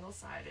specialties are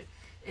single-sided.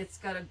 It's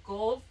got a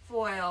gold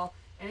foil,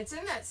 and it's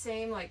in that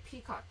same like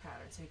peacock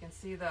pattern, so you can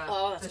see the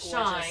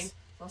shine. So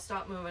I'll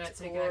stop moving it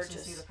so you can actually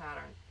see the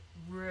pattern.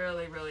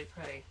 Really, really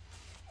pretty.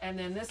 And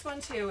then this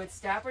one too. It's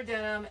dapper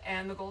denim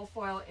and the gold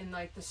foil in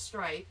like the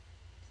stripe.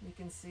 You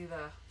can see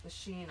the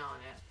sheen on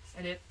it,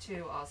 and it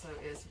too also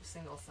is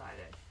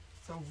single-sided.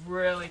 So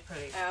really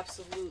pretty.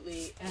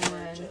 Absolutely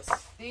gorgeous. And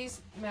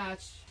these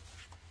match.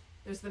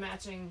 There's the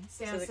matching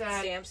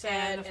stamp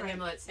set and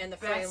the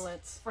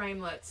framelits.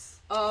 Framelits.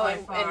 Oh,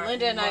 and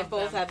Linda and I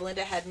both have.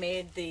 Linda had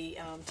made the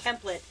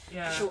template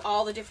to show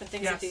all the different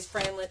things that these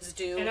framelits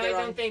do. And I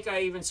don't think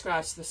I even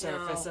scratched the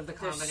surface of the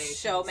combination. There's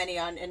so many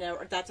on, and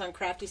that's on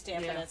Crafty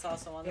Stampin', and it's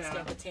also on the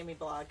Stampin' Tammy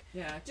blog.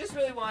 Yeah, just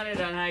really wanted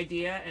an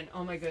idea, and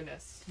oh my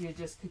goodness, you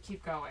just could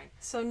keep going.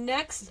 So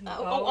next,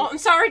 I'm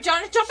sorry,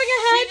 John is jumping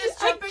ahead. She's just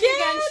jumping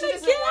again. She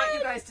doesn't want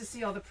you guys to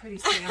see all the pretty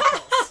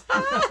samples.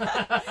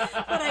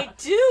 But I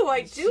do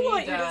want you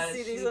to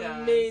see these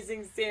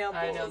amazing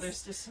samples. I know,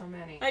 there's just so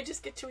many. I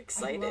just get too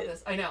excited. I love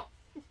this. I know.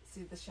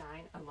 See the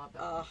shine? I love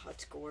that. Oh,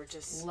 it's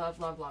gorgeous. Love,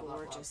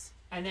 gorgeous.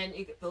 And then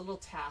you get the little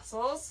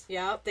tassels.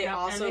 Yep, they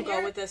also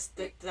go with this.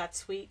 That's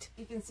sweet.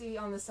 You can see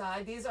on the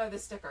side, these are the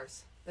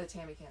stickers that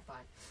Tammy can't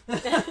find.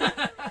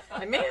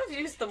 I may have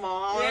used them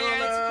all. Yeah,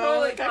 it's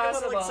totally possible. I'm a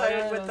little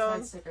excited with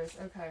them. Stickers.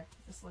 Okay,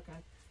 just looking.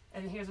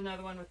 And here's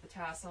another one with the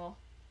tassel.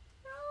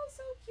 Oh,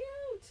 so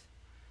cute.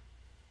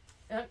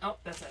 And, oh,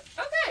 that's it.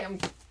 Okay, I'm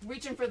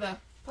reaching for the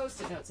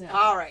Post-it notes now.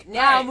 All right,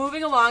 now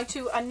moving along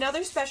to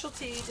another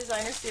specialty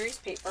designer series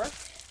paper.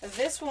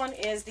 This one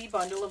is the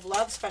Bundle of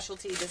Love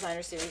specialty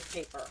designer series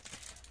paper.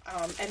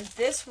 And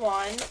this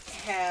one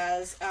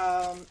has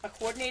a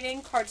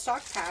coordinating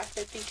cardstock pack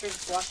that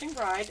features Blushing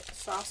Bride,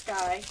 Soft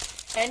Sky,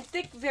 and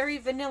thick, very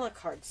vanilla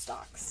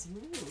cardstocks.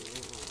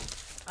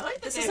 I like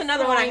that this is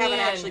another one I haven't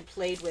actually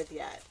played with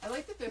yet. I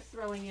like that they're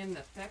throwing in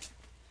the thick.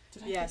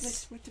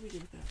 Yes. What did we do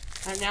with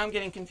that? Now I'm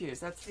getting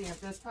confused.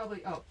 That's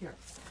probably. Oh, here.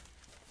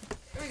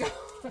 Here we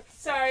go.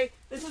 Sorry,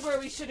 this is where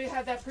we should have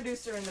had that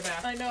producer in the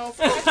back. I know.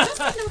 I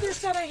just know there's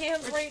set of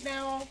hands right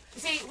now.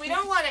 See, we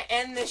don't want to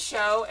end this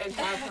show and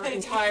have her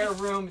entire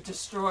room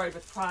destroyed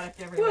with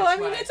product everywhere. Well, I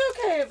mean, it's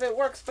okay if it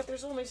works, but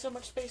there's only so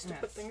much space to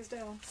put things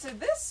down. So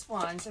this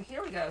one, so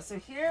here we go. So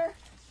here,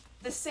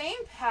 the same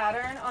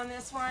pattern on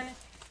this one,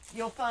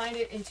 you'll find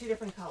it in two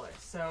different colors.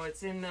 So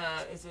it's in the,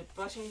 is it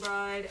Blushing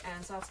Bride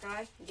and Soft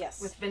Sky?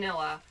 Yes. With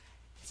vanilla.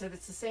 So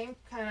it's the same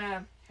kind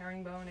of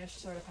herringbone-ish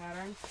sort of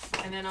pattern.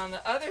 And then on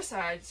the other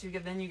side, so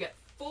then you get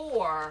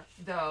 4,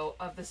 though,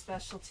 of the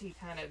specialty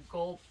kind of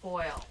gold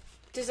foil.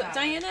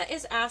 Diana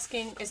is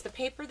asking, is the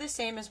paper the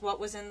same as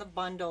what was in the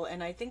bundle?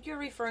 And I think you're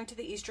referring to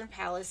the Eastern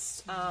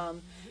Palace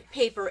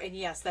paper. And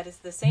yes, that is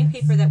the same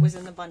paper that was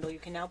in the bundle. You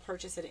can now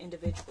purchase it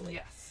individually.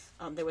 Yes.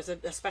 There was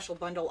a special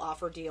bundle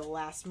offer deal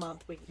last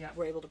month. We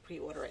were able to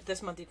pre-order it.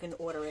 This month you can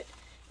order it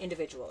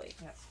individually.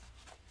 Yes.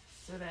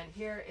 So then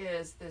here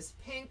is this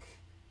pink,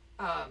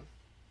 I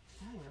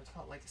don't know what to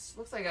call it, like,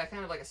 looks like a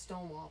kind of like a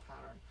stone wall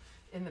pattern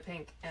in the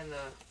pink and the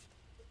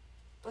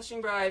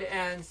Blushing Bride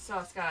and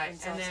Soft Sky.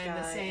 And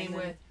then the same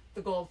with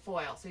the gold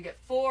foil. So you get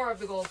 4 of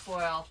the gold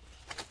foil.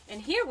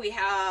 And here we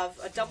have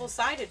a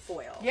double-sided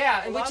foil.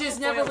 Yeah, which is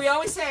never, we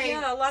always say.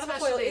 Yeah, a lot of the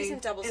foil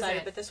isn't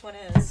double-sided, but this one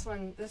is.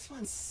 This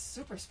one's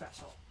super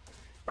special.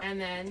 And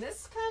then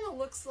this kind of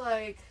looks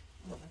like,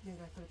 I think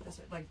I put it this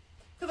way, like,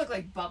 could look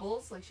like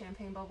bubbles, like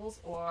champagne bubbles,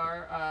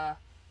 or a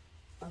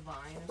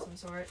vine of some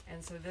sort.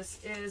 And so this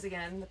is,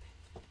 again, the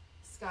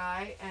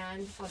Sky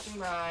and Blushing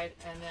Bride,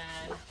 and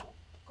then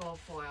gold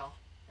foil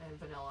and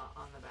vanilla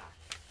on the back.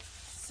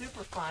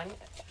 Super fun.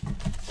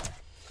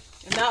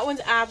 And that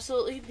one's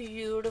absolutely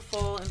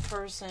beautiful in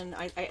person.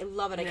 I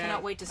love it. I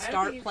cannot wait to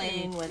start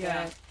playing with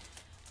it.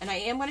 And I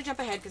am going to jump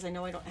ahead because I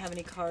know I don't have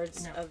any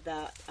cards of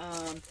that.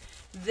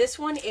 This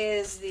one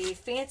is the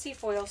Fancy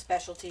Foil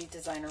Specialty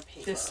Designer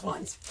Paper. This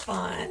one's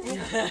fun.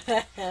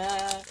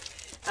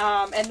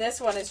 And this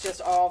one is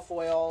just all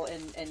foil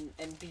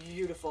and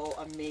beautiful,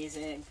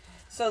 amazing.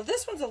 So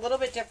this one's a little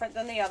bit different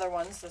than the other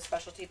ones, the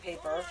specialty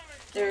paper.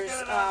 There's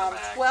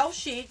 12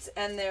 sheets,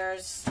 and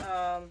there's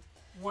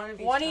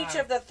one each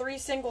of the 3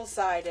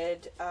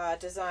 single-sided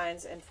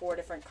designs in 4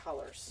 different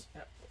colors.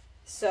 Yep.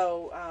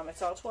 So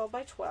it's all 12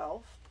 by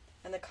 12,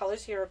 and the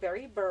colors here are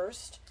Berry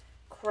Burst,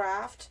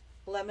 Craft,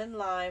 Lemon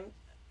Lime,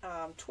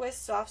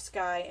 Twist, Soft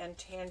Sky, and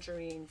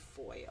Tangerine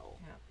Foil.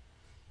 Yep.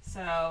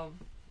 So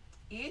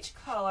each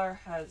color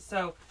has,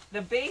 so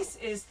the base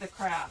is the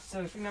craft.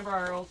 So if you remember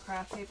our old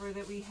craft paper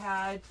that we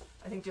had,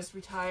 I think just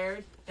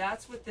retired,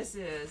 that's what this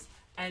is.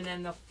 And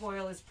then the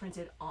foil is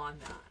printed on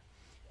that.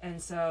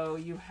 And so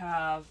you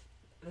have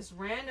this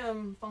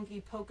random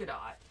funky polka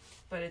dot,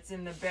 but it's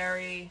in the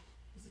berry,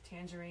 is it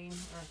tangerine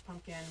or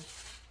pumpkin?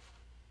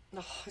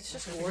 Oh, it's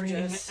just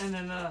gorgeous. And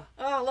then the...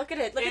 Oh, look at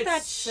it. Look at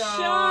that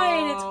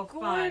shine. It's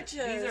gorgeous.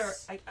 Fun. These are...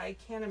 I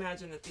can't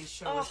imagine that these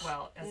show as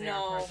well as they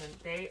are in person.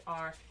 They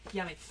are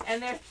yummy.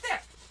 And they're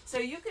thick. So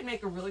you could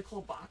make a really cool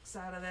box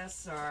out of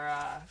this, or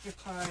a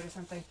gift card or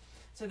something.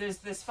 So there's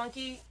this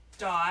funky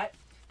dot.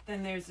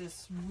 Then there's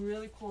this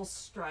really cool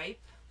stripe.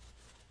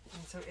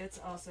 And so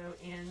it's also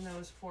in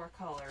those 4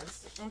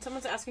 colors. And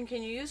someone's asking,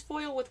 can you use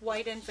foil with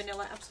white and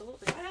vanilla?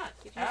 Absolutely. Why not?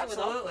 You can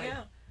Absolutely. Use it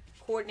with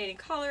coordinating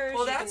colors.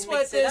 Well, that's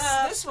what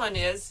this one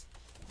is.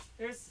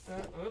 There's,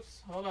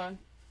 oops, hold on.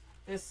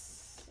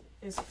 This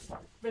is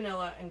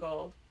vanilla and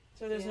gold.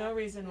 So there's no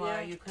reason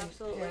why you couldn't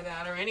pair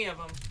that or any of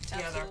them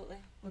together. Absolutely.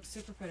 Looks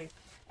super pretty.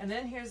 And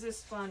then here's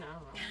this fun, I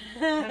don't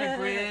know, kind of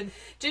grid.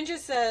 Ginger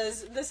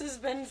says, this has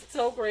been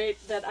so great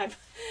that I'm,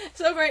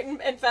 so great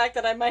in fact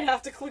that I might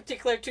have to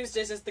declare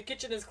Tuesdays as the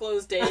kitchen is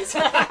closed days.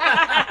 I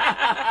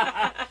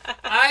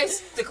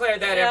declare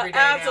that every day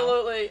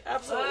absolutely, now.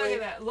 Absolutely. Look at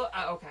that. Look,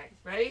 okay,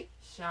 ready?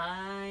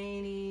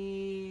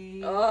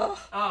 Shiny. Oh,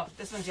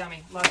 this one's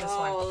yummy. Love this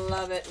one. Oh,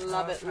 love it,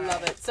 love it,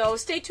 love it. So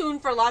stay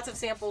tuned for lots of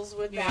samples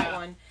with that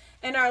one.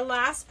 And our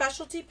last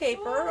specialty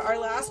paper, our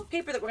last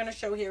paper that we're going to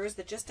show here is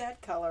the Just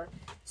Add Color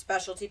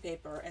specialty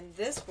paper. And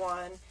this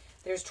one,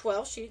 there's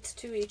 12 sheets,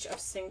 2 each of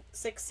 6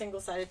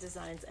 single-sided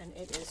designs, and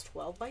it is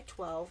 12 by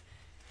 12,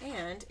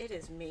 and it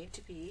is made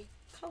to be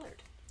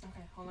colored.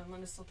 Okay, hold on.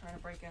 Linda's still trying to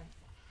break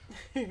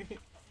in.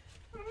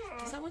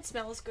 Does that one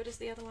smell as good as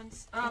the other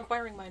ones?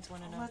 Inquiring minds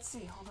want to know. Let's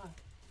see. Hold on.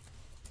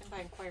 And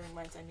by inquiring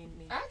minds, I mean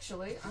me.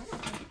 Actually, I don't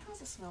know. How's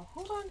the smell?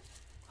 Hold on.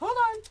 Hold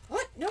on.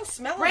 What? No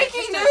smell.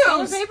 Breaking news.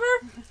 Color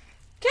paper?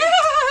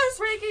 Yes!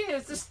 Breaking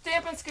news. The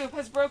Stampin' Scoop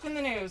has broken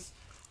the news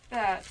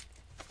that...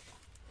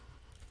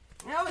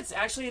 No, it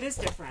is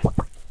different.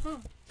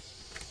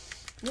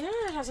 Yeah,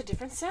 it has a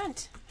different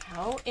scent.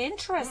 How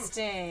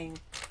interesting.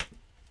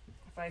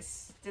 If I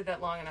did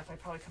that long enough,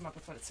 I'd probably come up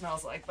with what it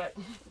smells like, but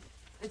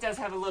it does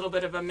have a little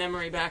bit of a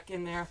memory back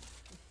in there.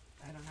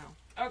 I don't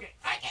know. Okay,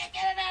 I can't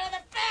get it out of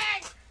the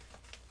bag!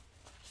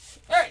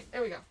 Alright,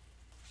 there we go.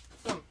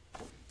 Boom.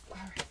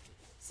 Alright,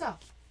 so,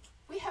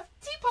 we have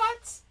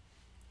teapots.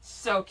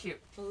 So cute.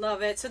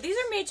 Love it. So these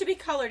are made to be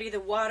colored, either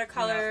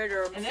watercolored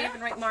or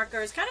Stampin' Write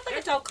markers. Kind of like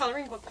adult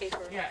coloring book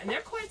paper. Yeah, and they're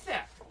quite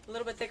thick. A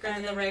little bit thicker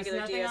than the regular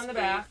DSP. And there's nothing on the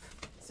back,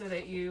 so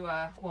that you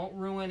won't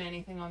ruin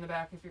anything on the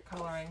back if you're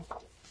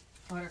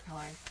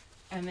watercoloring.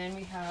 And then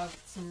we have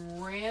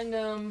some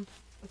random,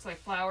 looks like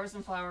flowers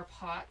and flower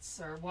pots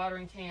or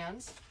watering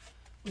cans.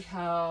 We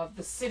have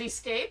the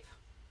cityscape.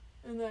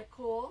 Isn't that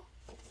cool?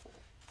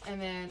 And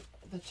then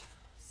the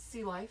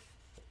sea life.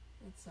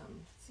 It's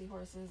some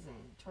seahorses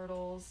and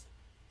turtles.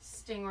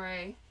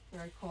 Stingray.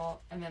 Very cool.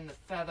 And then the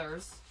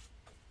feathers.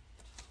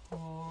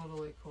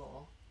 Totally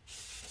cool.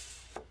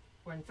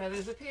 When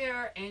feathers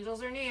appear,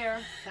 angels are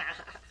near.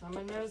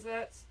 Someone knows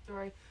that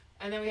story.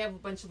 And then we have a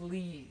bunch of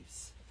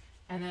leaves.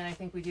 And then I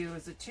think we do,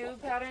 is it 2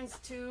 patterns,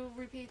 2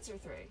 repeats, or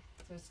 3?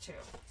 So it's 2.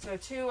 So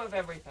 2 of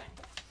everything.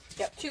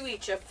 Yep, 2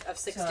 each of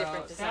 6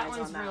 different designs that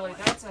one's on that really, one.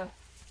 that's a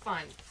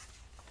fun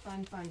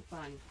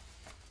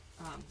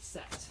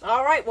set.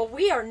 All right, well,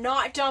 we are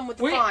not done with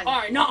the fun. We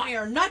are not. We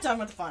are not done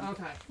with the fun.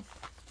 Okay.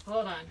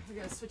 Hold on. We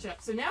got to switch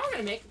up. So now we're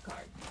going to make a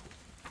card.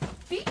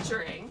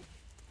 featuring,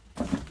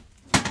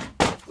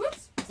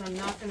 whoops, so I'm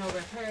knocking over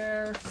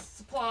hair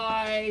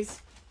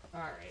supplies.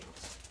 All right,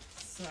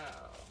 so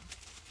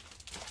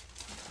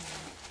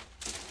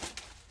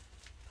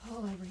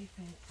pull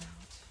everything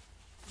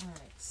out. All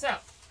right, so let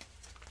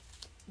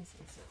me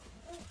see,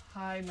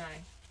 hide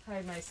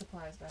my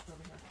supplies back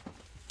over here.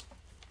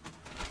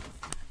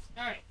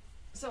 All right,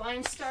 so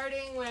I'm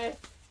starting with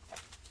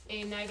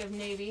a Night of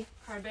Navy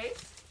card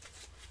base,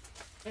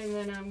 and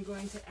then I'm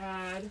going to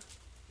add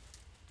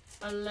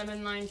a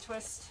lemon lime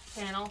twist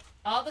panel.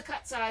 All the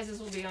cut sizes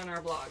will be on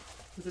our blog,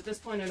 because at this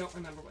point I don't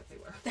remember what they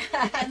were.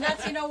 And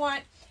that's, you know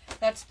what,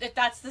 that's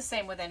the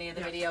same with any of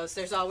the videos.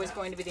 There's always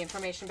going to be the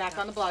information back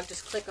on the blog.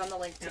 Just click on the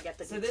link to get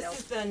the details. So this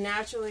is the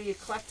Naturally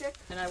Eclectic,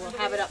 and I will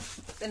have it up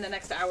in the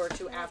next hour or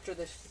two after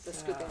the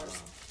scoop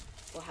airs.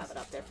 We'll have it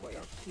up there for you.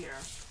 Here.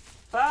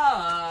 But,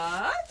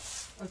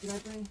 oh, did I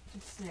bring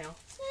just snail?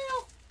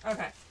 Snail.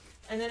 Okay.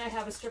 And then I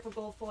have a strip of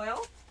gold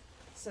foil.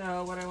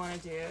 So what I want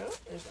to do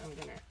is I'm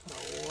going to put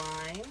a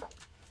line,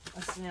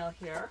 a snail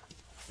here.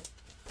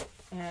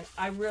 And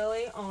I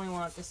really only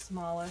want the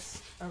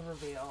smallest of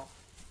reveal.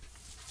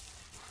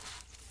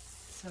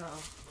 So, I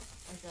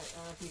don't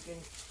know if you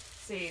can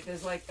see,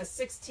 there's like a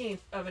 1/16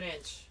 of an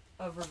inch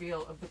of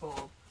reveal of the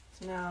gold.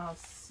 So now,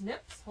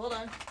 snips, hold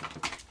on.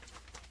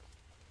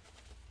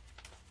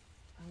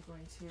 I'm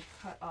going to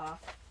cut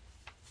off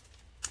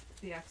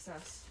the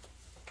excess.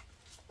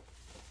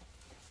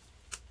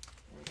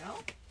 There we go.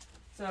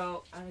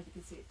 So, I don't know if you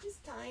can see it,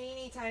 just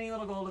tiny, tiny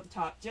little gold at the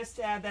top, just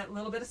to add that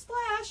little bit of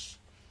splash,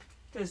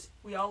 because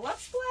we all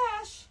love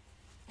splash.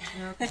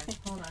 Okay,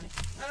 hold on.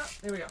 Oh,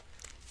 there we go.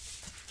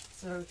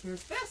 So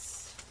here's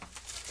this.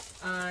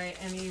 I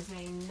am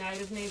using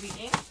Night of Navy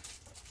ink,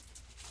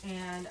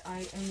 and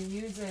I am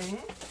using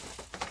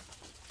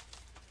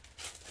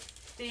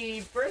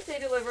the birthday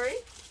delivery.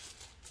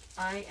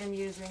 I am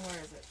using,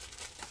 where is it?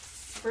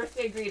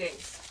 Birthday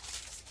Greetings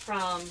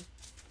from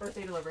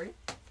Birthday Delivery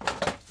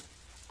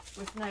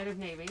with Night of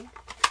Navy.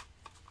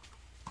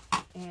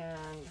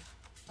 And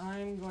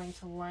I'm going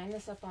to line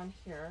this up on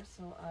here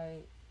so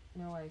I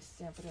know I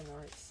stamp it in the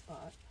right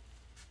spot.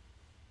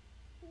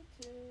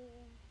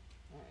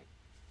 Alright,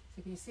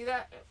 so can you see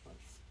that?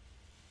 Let's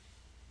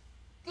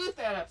scoot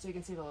that up so you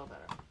can see it a little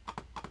better.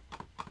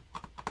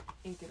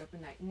 Ink it up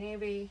in Night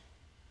Navy.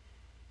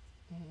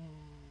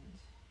 And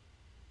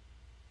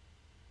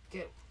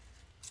go.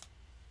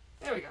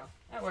 There we go.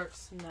 That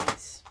works.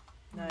 Nice.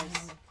 Nice.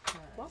 Okay.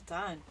 Well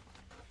done.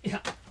 Yeah.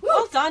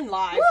 Well done,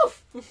 live.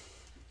 Woof. Okay.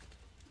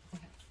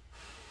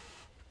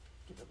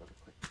 Give it a little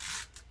quick.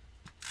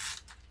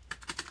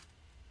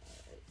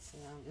 Alright, so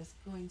now I'm just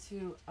going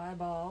to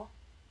eyeball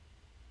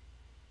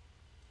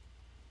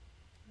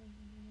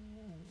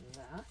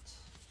that.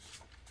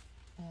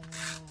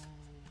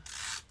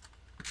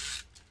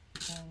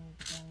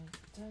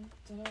 And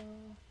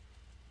then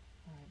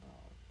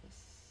eyeball this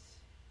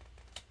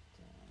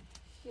down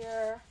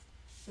here.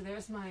 So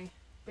there's my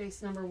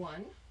base number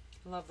 1.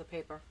 Love the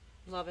paper.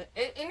 Love it.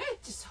 And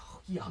it's just so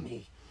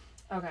yummy.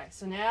 Okay,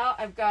 so now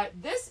I've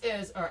got, this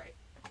is, alright.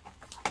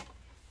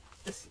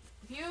 If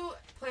you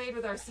played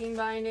with our seam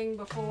binding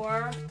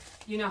before,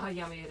 you know how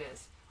yummy it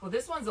is. Well,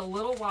 this one's a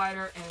little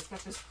wider and it's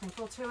got this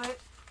crinkle to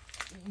it.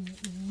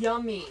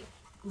 Yummy,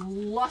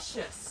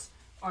 luscious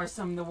are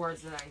some of the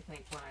words that I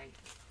think when I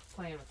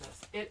play with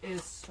this. It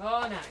is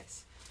so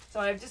nice. So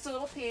I have just a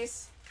little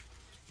piece,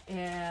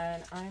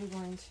 and I'm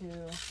going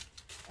to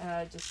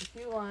add just a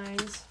few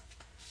lines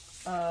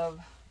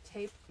of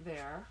tape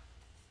there.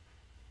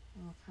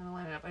 I'll kind of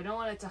line it up. I don't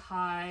want it to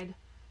hide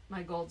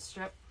my gold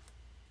strip.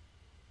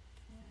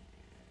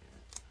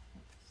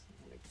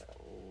 Make that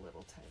a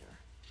little tighter.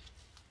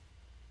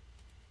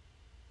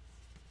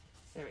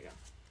 There we go.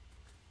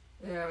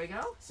 There we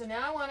go. So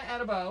now I want to add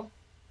a bow.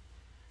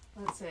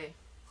 Let's see.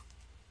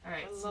 All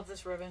right. I love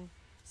this ribbon.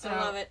 So I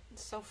love it.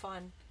 It's so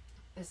fun.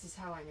 This is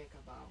how I make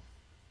a bow.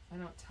 I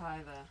don't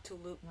tie the two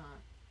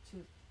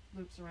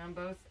loops around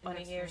both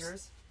bunny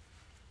ears.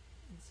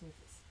 Let's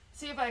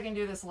see if I can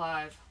do this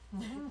live.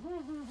 Let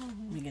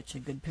me get you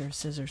a good pair of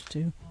scissors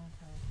too.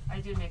 Okay.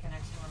 I did make an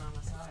extra one on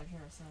the side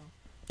here, so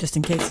just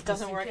in case it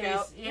doesn't work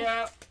out.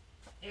 Yep.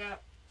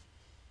 Yep.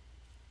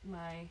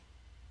 My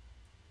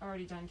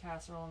already done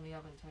casserole in the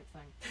oven type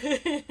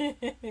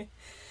thing.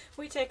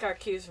 We take our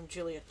cues from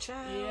Julia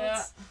Childs.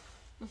 Yeah.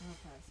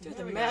 Okay. So Do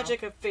the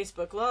magic of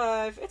Facebook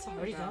Live. It's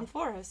already done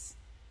for us.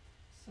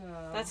 So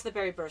that's the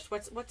berry burst.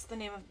 What's the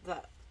name of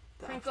the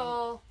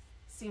crinkle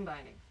seam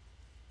binding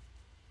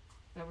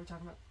that we're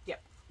talking about?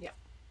 Yep. Yep.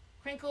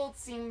 Crinkled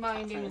seam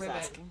binding ribbon.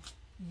 Asking.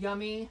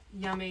 Yummy,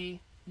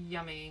 yummy,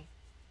 yummy,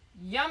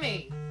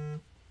 yummy.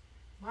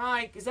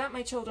 Mike, is that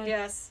my children?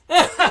 Yes.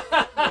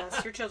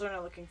 Yes, your children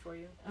are looking for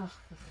you.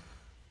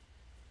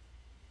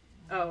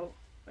 Oh,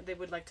 they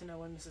would like to know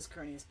when Mrs.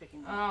 Kearney is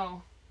picking them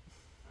up.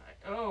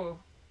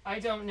 I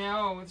don't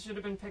know. It should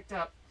have been picked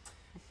up.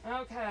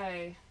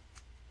 Okay.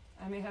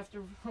 I may have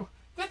to...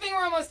 Good thing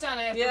we're almost done.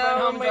 I have to run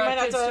home and drive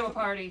kids to a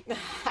party.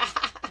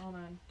 Hold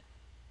on.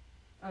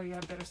 Oh, you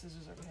have better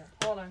scissors over here.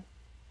 Hold on.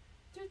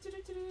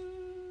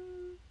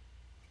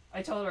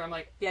 I told her, I'm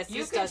like, Yes,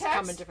 you this can does text.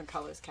 come in different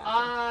colors, Catherine.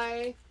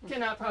 I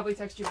cannot probably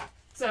text you back.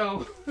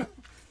 So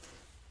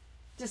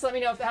just let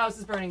me know if the house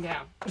is burning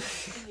down.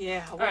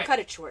 Yeah, we'll right. cut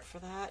it short for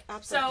that.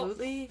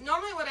 Absolutely. So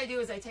normally what I do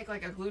is I take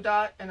like a glue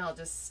dot and I'll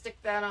just stick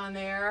that on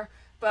there.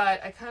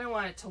 But I kind of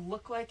want it to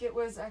look like it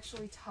was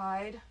actually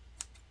tied.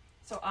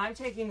 So I'm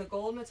taking the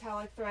gold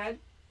metallic thread.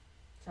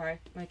 Sorry,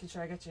 making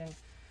sure I get you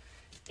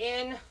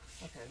in.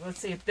 Okay, let's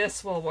see if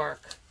this will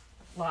work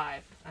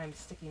live. I'm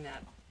sticking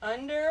that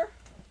under.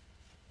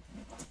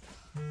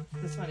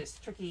 This one is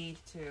tricky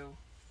to...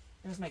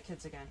 There's my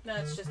kids again. No,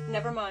 it's just,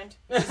 never mind.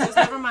 She says,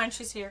 never mind,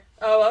 she's here.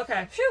 Oh,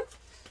 okay. Phew.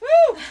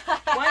 Woo!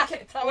 One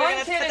kid is that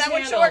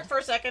one handled. short for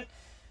a second.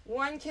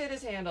 One kid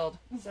is handled.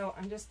 So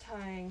I'm just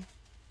tying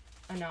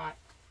a knot.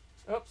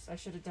 Oops, I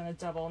should have done a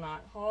double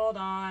knot. Hold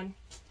on.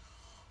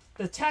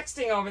 The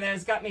texting over there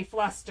has got me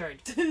flustered.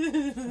 Let's see,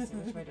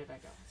 which way did I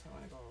go? So I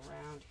want to go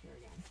around here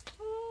again.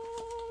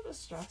 Oh, the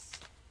stress.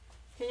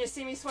 Can you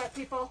see me sweat,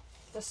 people?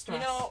 The stress.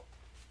 You know,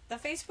 the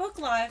Facebook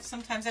Live,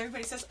 sometimes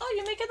everybody says, oh,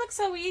 you make it look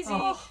so easy.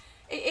 Oh.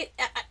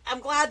 I'm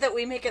glad that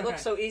we make it look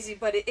Okay. so easy,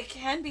 but it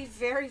can be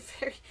very,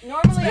 very...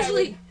 Normally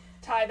Especially- I would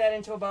tie that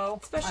into a bow.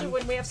 Especially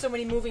when we have so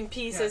many moving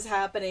pieces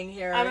happening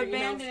here. I'm you know,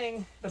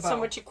 abandoning the bow. so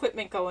much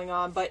equipment going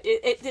on, but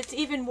it's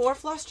even more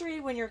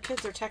flustery when your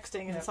kids are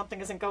texting and something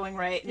isn't going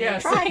right. And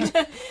Yes. you're trying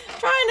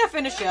to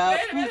finish up.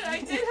 Wait a minute, I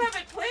did have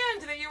it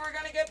planned that you were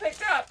going to get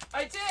picked up.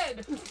 I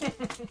did.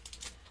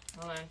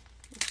 Hold on.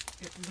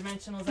 Get the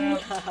dimensionals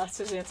out.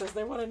 Suzanne says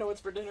they want to know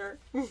what's for dinner.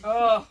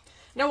 Oh.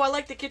 No, I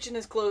like the kitchen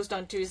is closed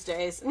on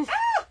Tuesdays.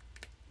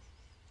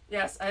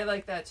 Yes, I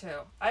like that too.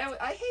 I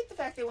hate the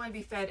fact they want to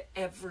be fed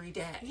every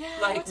day. Yeah,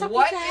 like, what's up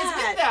what with is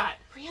that? with that?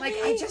 Really? Like,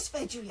 I just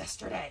fed you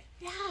yesterday.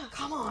 Yeah.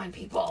 Come on,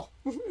 people.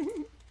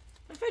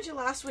 I fed you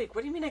last week.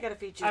 What do you mean I gotta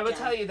feed you I will again?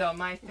 tell you though,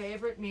 my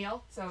favorite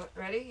meal. So,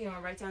 ready? You want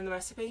to write down the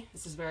recipe?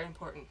 This is very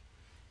important.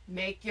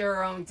 Make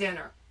your own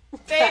dinner.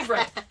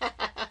 Favorite.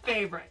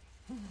 Favorite.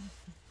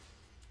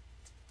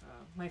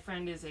 My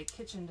friend is a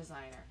kitchen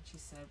designer. She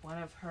said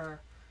one of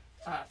her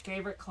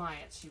favorite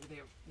clients,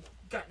 they've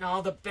gotten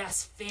all the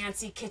best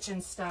fancy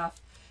kitchen stuff,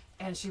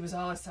 and she was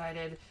all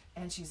excited.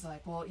 And she's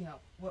like, "Well, you know,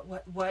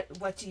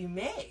 what do you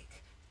make?"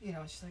 You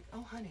know, and she's like,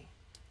 "Oh, honey,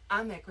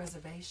 I make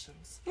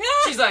reservations."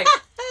 She's like,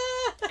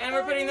 "And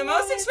we're putting the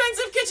most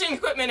expensive kitchen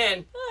equipment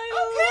in."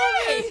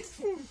 Okay.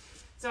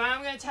 So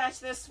I'm going to attach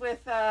this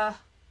with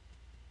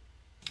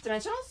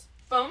dimensionals.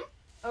 Boom.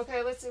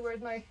 Okay, let's see. Where's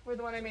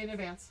the one I made in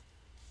advance?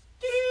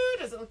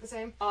 Doo-doo. Does it look the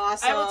same?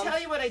 Awesome. I will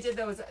tell you what I did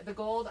though. Is the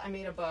gold I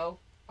made a bow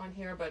on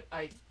here, but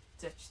I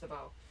ditched the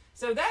bow.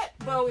 So that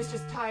bow is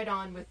just tied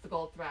on with the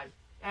gold thread.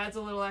 Adds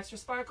a little extra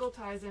sparkle,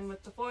 ties in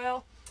with the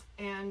foil,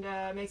 and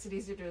makes it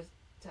easier to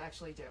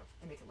actually do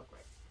and make it look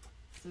right.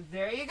 So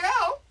there you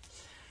go.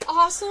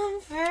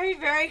 Awesome. Very,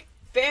 very,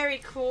 very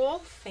cool.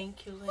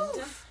 Thank you,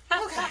 Linda.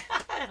 Okay.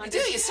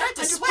 You start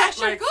to under sweat.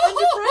 pressure, Like,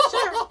 under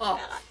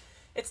pressure.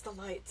 It's the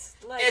lights.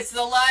 It's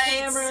the lights,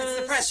 Cameras, it's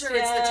the pressure,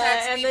 it's the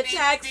text, and beep, the beep,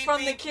 text beep, from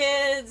beep. the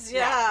kids.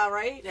 Yeah,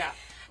 right? Yeah.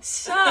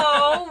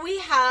 So we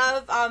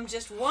have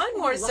just one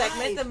more Live.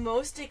 segment, the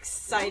most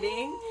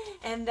exciting,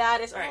 and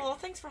that is, All right. oh,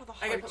 thanks for all the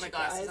hearts. I gotta put my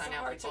glasses guys. on The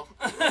now, hearts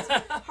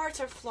people. hearts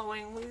are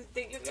flowing.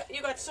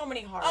 You got so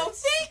many hearts. Oh,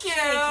 thank you.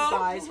 Thank you,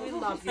 guys. We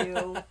love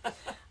you.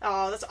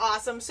 Oh, that's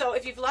awesome. So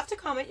if you've left a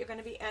comment, you're going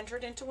to be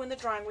entered in to win the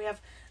drawing. We have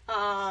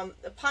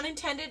pun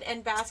intended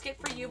and basket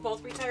for you,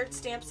 both retired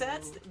stamp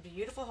sets.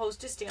 Beautiful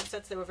Hostess stamp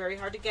sets. They were very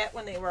hard to get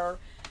when they were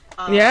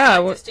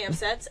stamp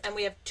sets. And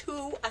we have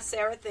 2 A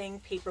Sarah Thing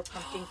paper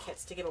pumpkin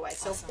kits to give away.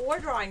 So 4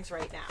 drawings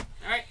right now.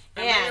 All right.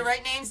 I'm ready to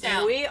write names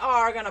down. We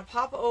are going to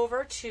pop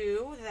over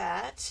to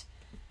that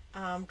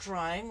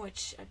drawing,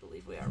 which I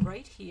believe we are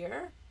right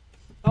here.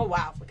 Oh,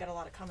 wow. We got a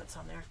lot of comments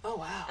on there. Oh,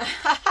 wow.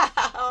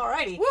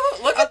 Alrighty. Woo,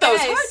 look at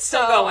those hearts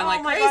still going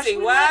like my crazy. Gosh,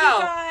 we Wow.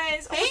 love you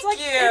guys. Thank it's you.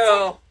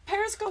 It's like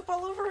Periscope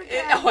all over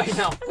again. Oh, I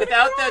know.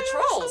 Without the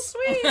trolls. So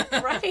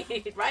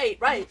sweet.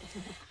 right.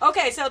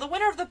 Okay, so the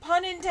winner of the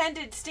pun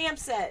intended stamp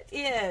set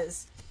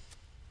is...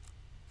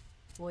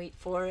 Wait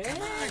for it.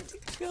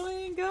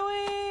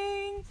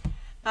 Going.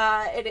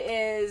 It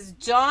is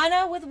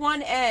Donna with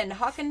 1 N,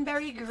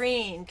 Huckenberry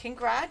Green.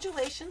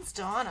 Congratulations,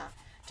 Donna.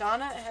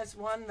 Donna has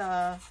won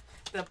the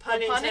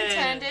pun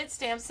intended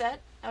stamp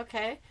set.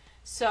 Okay.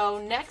 So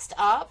next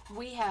up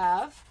we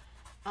have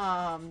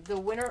the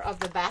winner of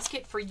the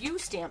Basket for You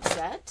stamp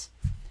set.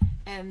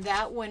 And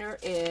that winner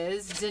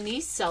is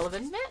Denise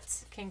Sullivan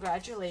Metz.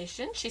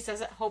 Congratulations. She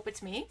says, I hope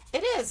it's me.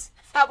 It is.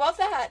 How about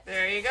that?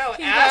 There you go.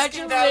 Ask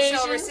and thou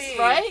shalt receive.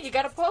 Right? You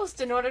got to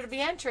post in order to be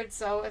entered.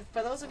 So if,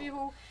 for those of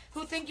you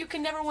who think you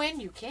can never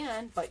win, you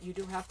can, but you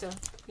do have to.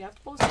 You have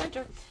to post and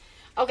enter.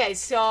 Okay,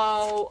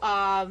 so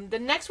the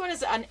next one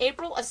is an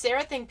April A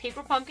Sarah Thing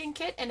paper pumpkin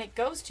kit, and it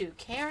goes to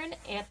Karen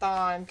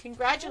Anthon.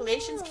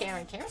 Congratulations,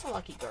 Karen. Karen's a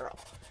lucky girl.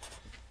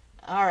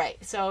 All right,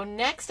 so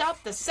next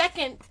up, the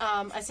second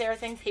A Sarah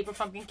Thing paper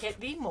pumpkin kit,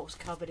 the most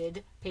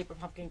coveted paper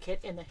pumpkin kit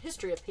in the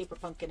history of paper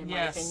pumpkin, in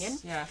my opinion.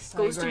 Yes,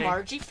 goes to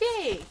Margie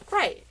Frey.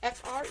 Right,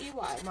 Frey,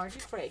 Margie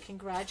Frey.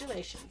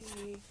 Congratulations.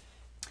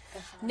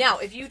 Now,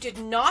 if you did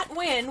not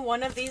win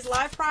one of these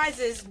live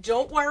prizes,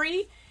 don't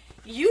worry.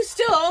 You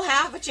still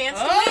have a chance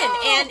to win.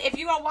 And if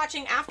you are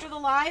watching after the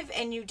live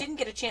and you didn't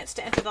get a chance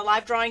to enter the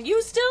live drawing,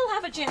 you still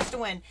have a chance to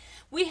win.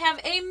 We have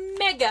a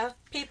mega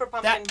paper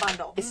pumpkin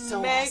bundle. It's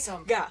so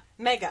awesome.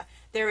 Mega.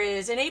 There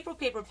is an April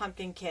paper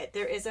pumpkin kit.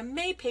 There is a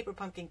May paper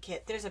pumpkin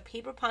kit. There's a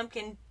paper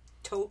pumpkin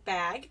tote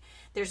bag.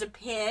 There's a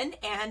pin,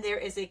 and there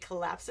is a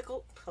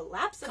collapsible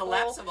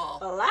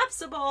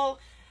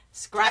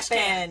scrap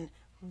bin.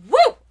 Woo!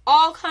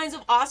 All kinds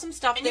of awesome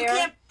stuff and there. And you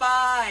can't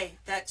buy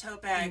that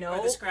tote bag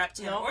or the scrap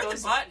tin or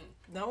the button.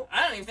 No.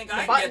 I don't even think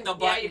I can get the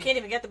button. Yeah, you can't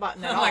even get the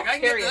button at all. I'm like, I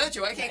can get the other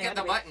two. I can't get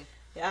the button.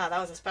 Yeah, that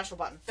was a special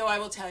button. Though I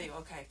will tell you,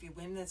 okay, if you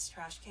win this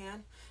trash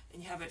can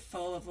and you have it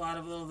full of a lot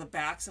of the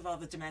backs of all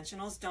the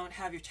dimensionals, don't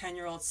have your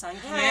 10-year-old son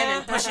come in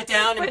and push it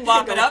down and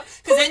bop it up,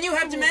 because then you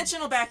have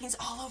dimensional backings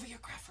all over your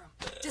craft room.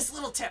 Just a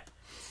little tip.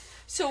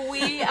 So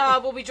we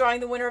will be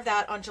drawing the winner of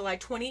that on July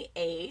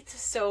 28th.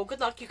 So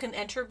good luck. You can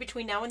enter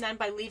between now and then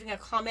by leaving a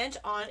comment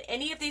on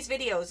any of these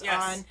videos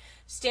on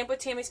Stamp with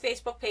Tammy's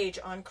Facebook page,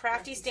 on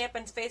Crafty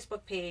Stampin's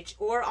Facebook page,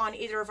 or on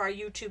either of our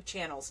YouTube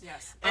channels.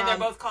 Yes, and they're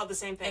both called the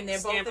same thing. And they're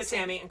both Stamp the with same.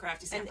 Tammy and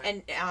Crafty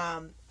Stampin.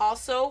 And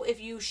also,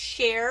 if you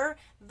share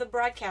the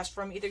broadcast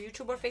from either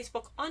YouTube or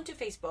Facebook onto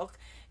Facebook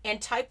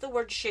and type the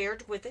word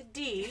shared with a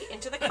D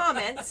into the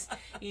comments,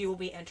 you will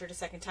be entered a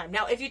second time.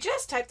 Now, if you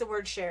just type the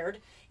word shared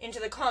into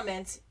the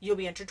comments, you'll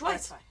be entered twice.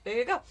 That's fine. There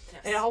you go.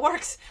 Yes. It all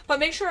works. But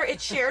make sure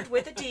it's shared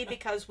with a D,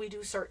 because we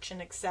do search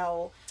in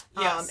Excel,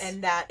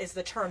 and that is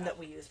the term that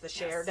we use, the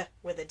shared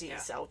with a D. Yeah.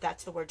 So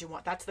that's the word you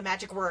want. That's the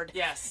magic word.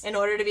 Yes. In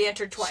order to be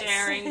entered twice.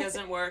 Sharing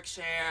doesn't work.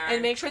 Share.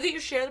 And make sure that you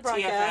share the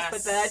broadcast.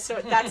 TFS.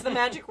 But that's the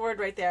magic word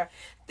right there.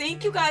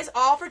 Thank you guys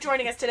all for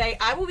joining us today.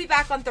 I will be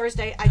back on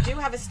Thursday. I do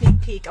have a sneak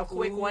peek, a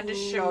quick one to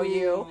show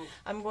you.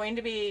 I'm going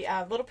to be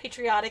a little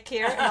patriotic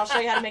here, and I'll show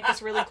you how to make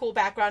this really cool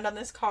background on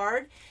this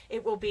card.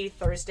 It will be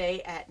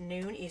Thursday at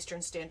noon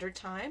Eastern Standard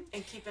Time.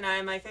 And keep an eye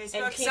on my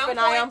Facebook. And keep an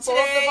eye on both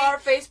of our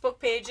Facebook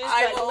pages.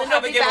 But Linda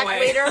will be back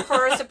later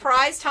for a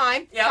surprise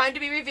time. Time to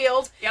be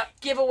revealed.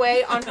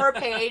 Giveaway on her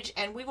page,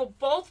 and we will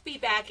both be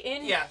back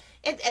in.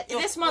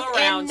 This month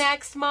and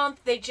next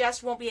month. They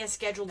just won't be as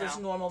scheduled as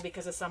normal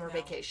because of summer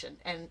vacation.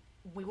 And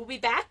we will be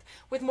back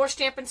with more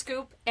Stampin'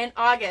 Scoop in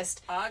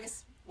August. Wow.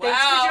 Thanks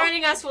for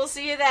joining us. We'll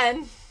see you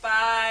then.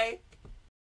 Bye.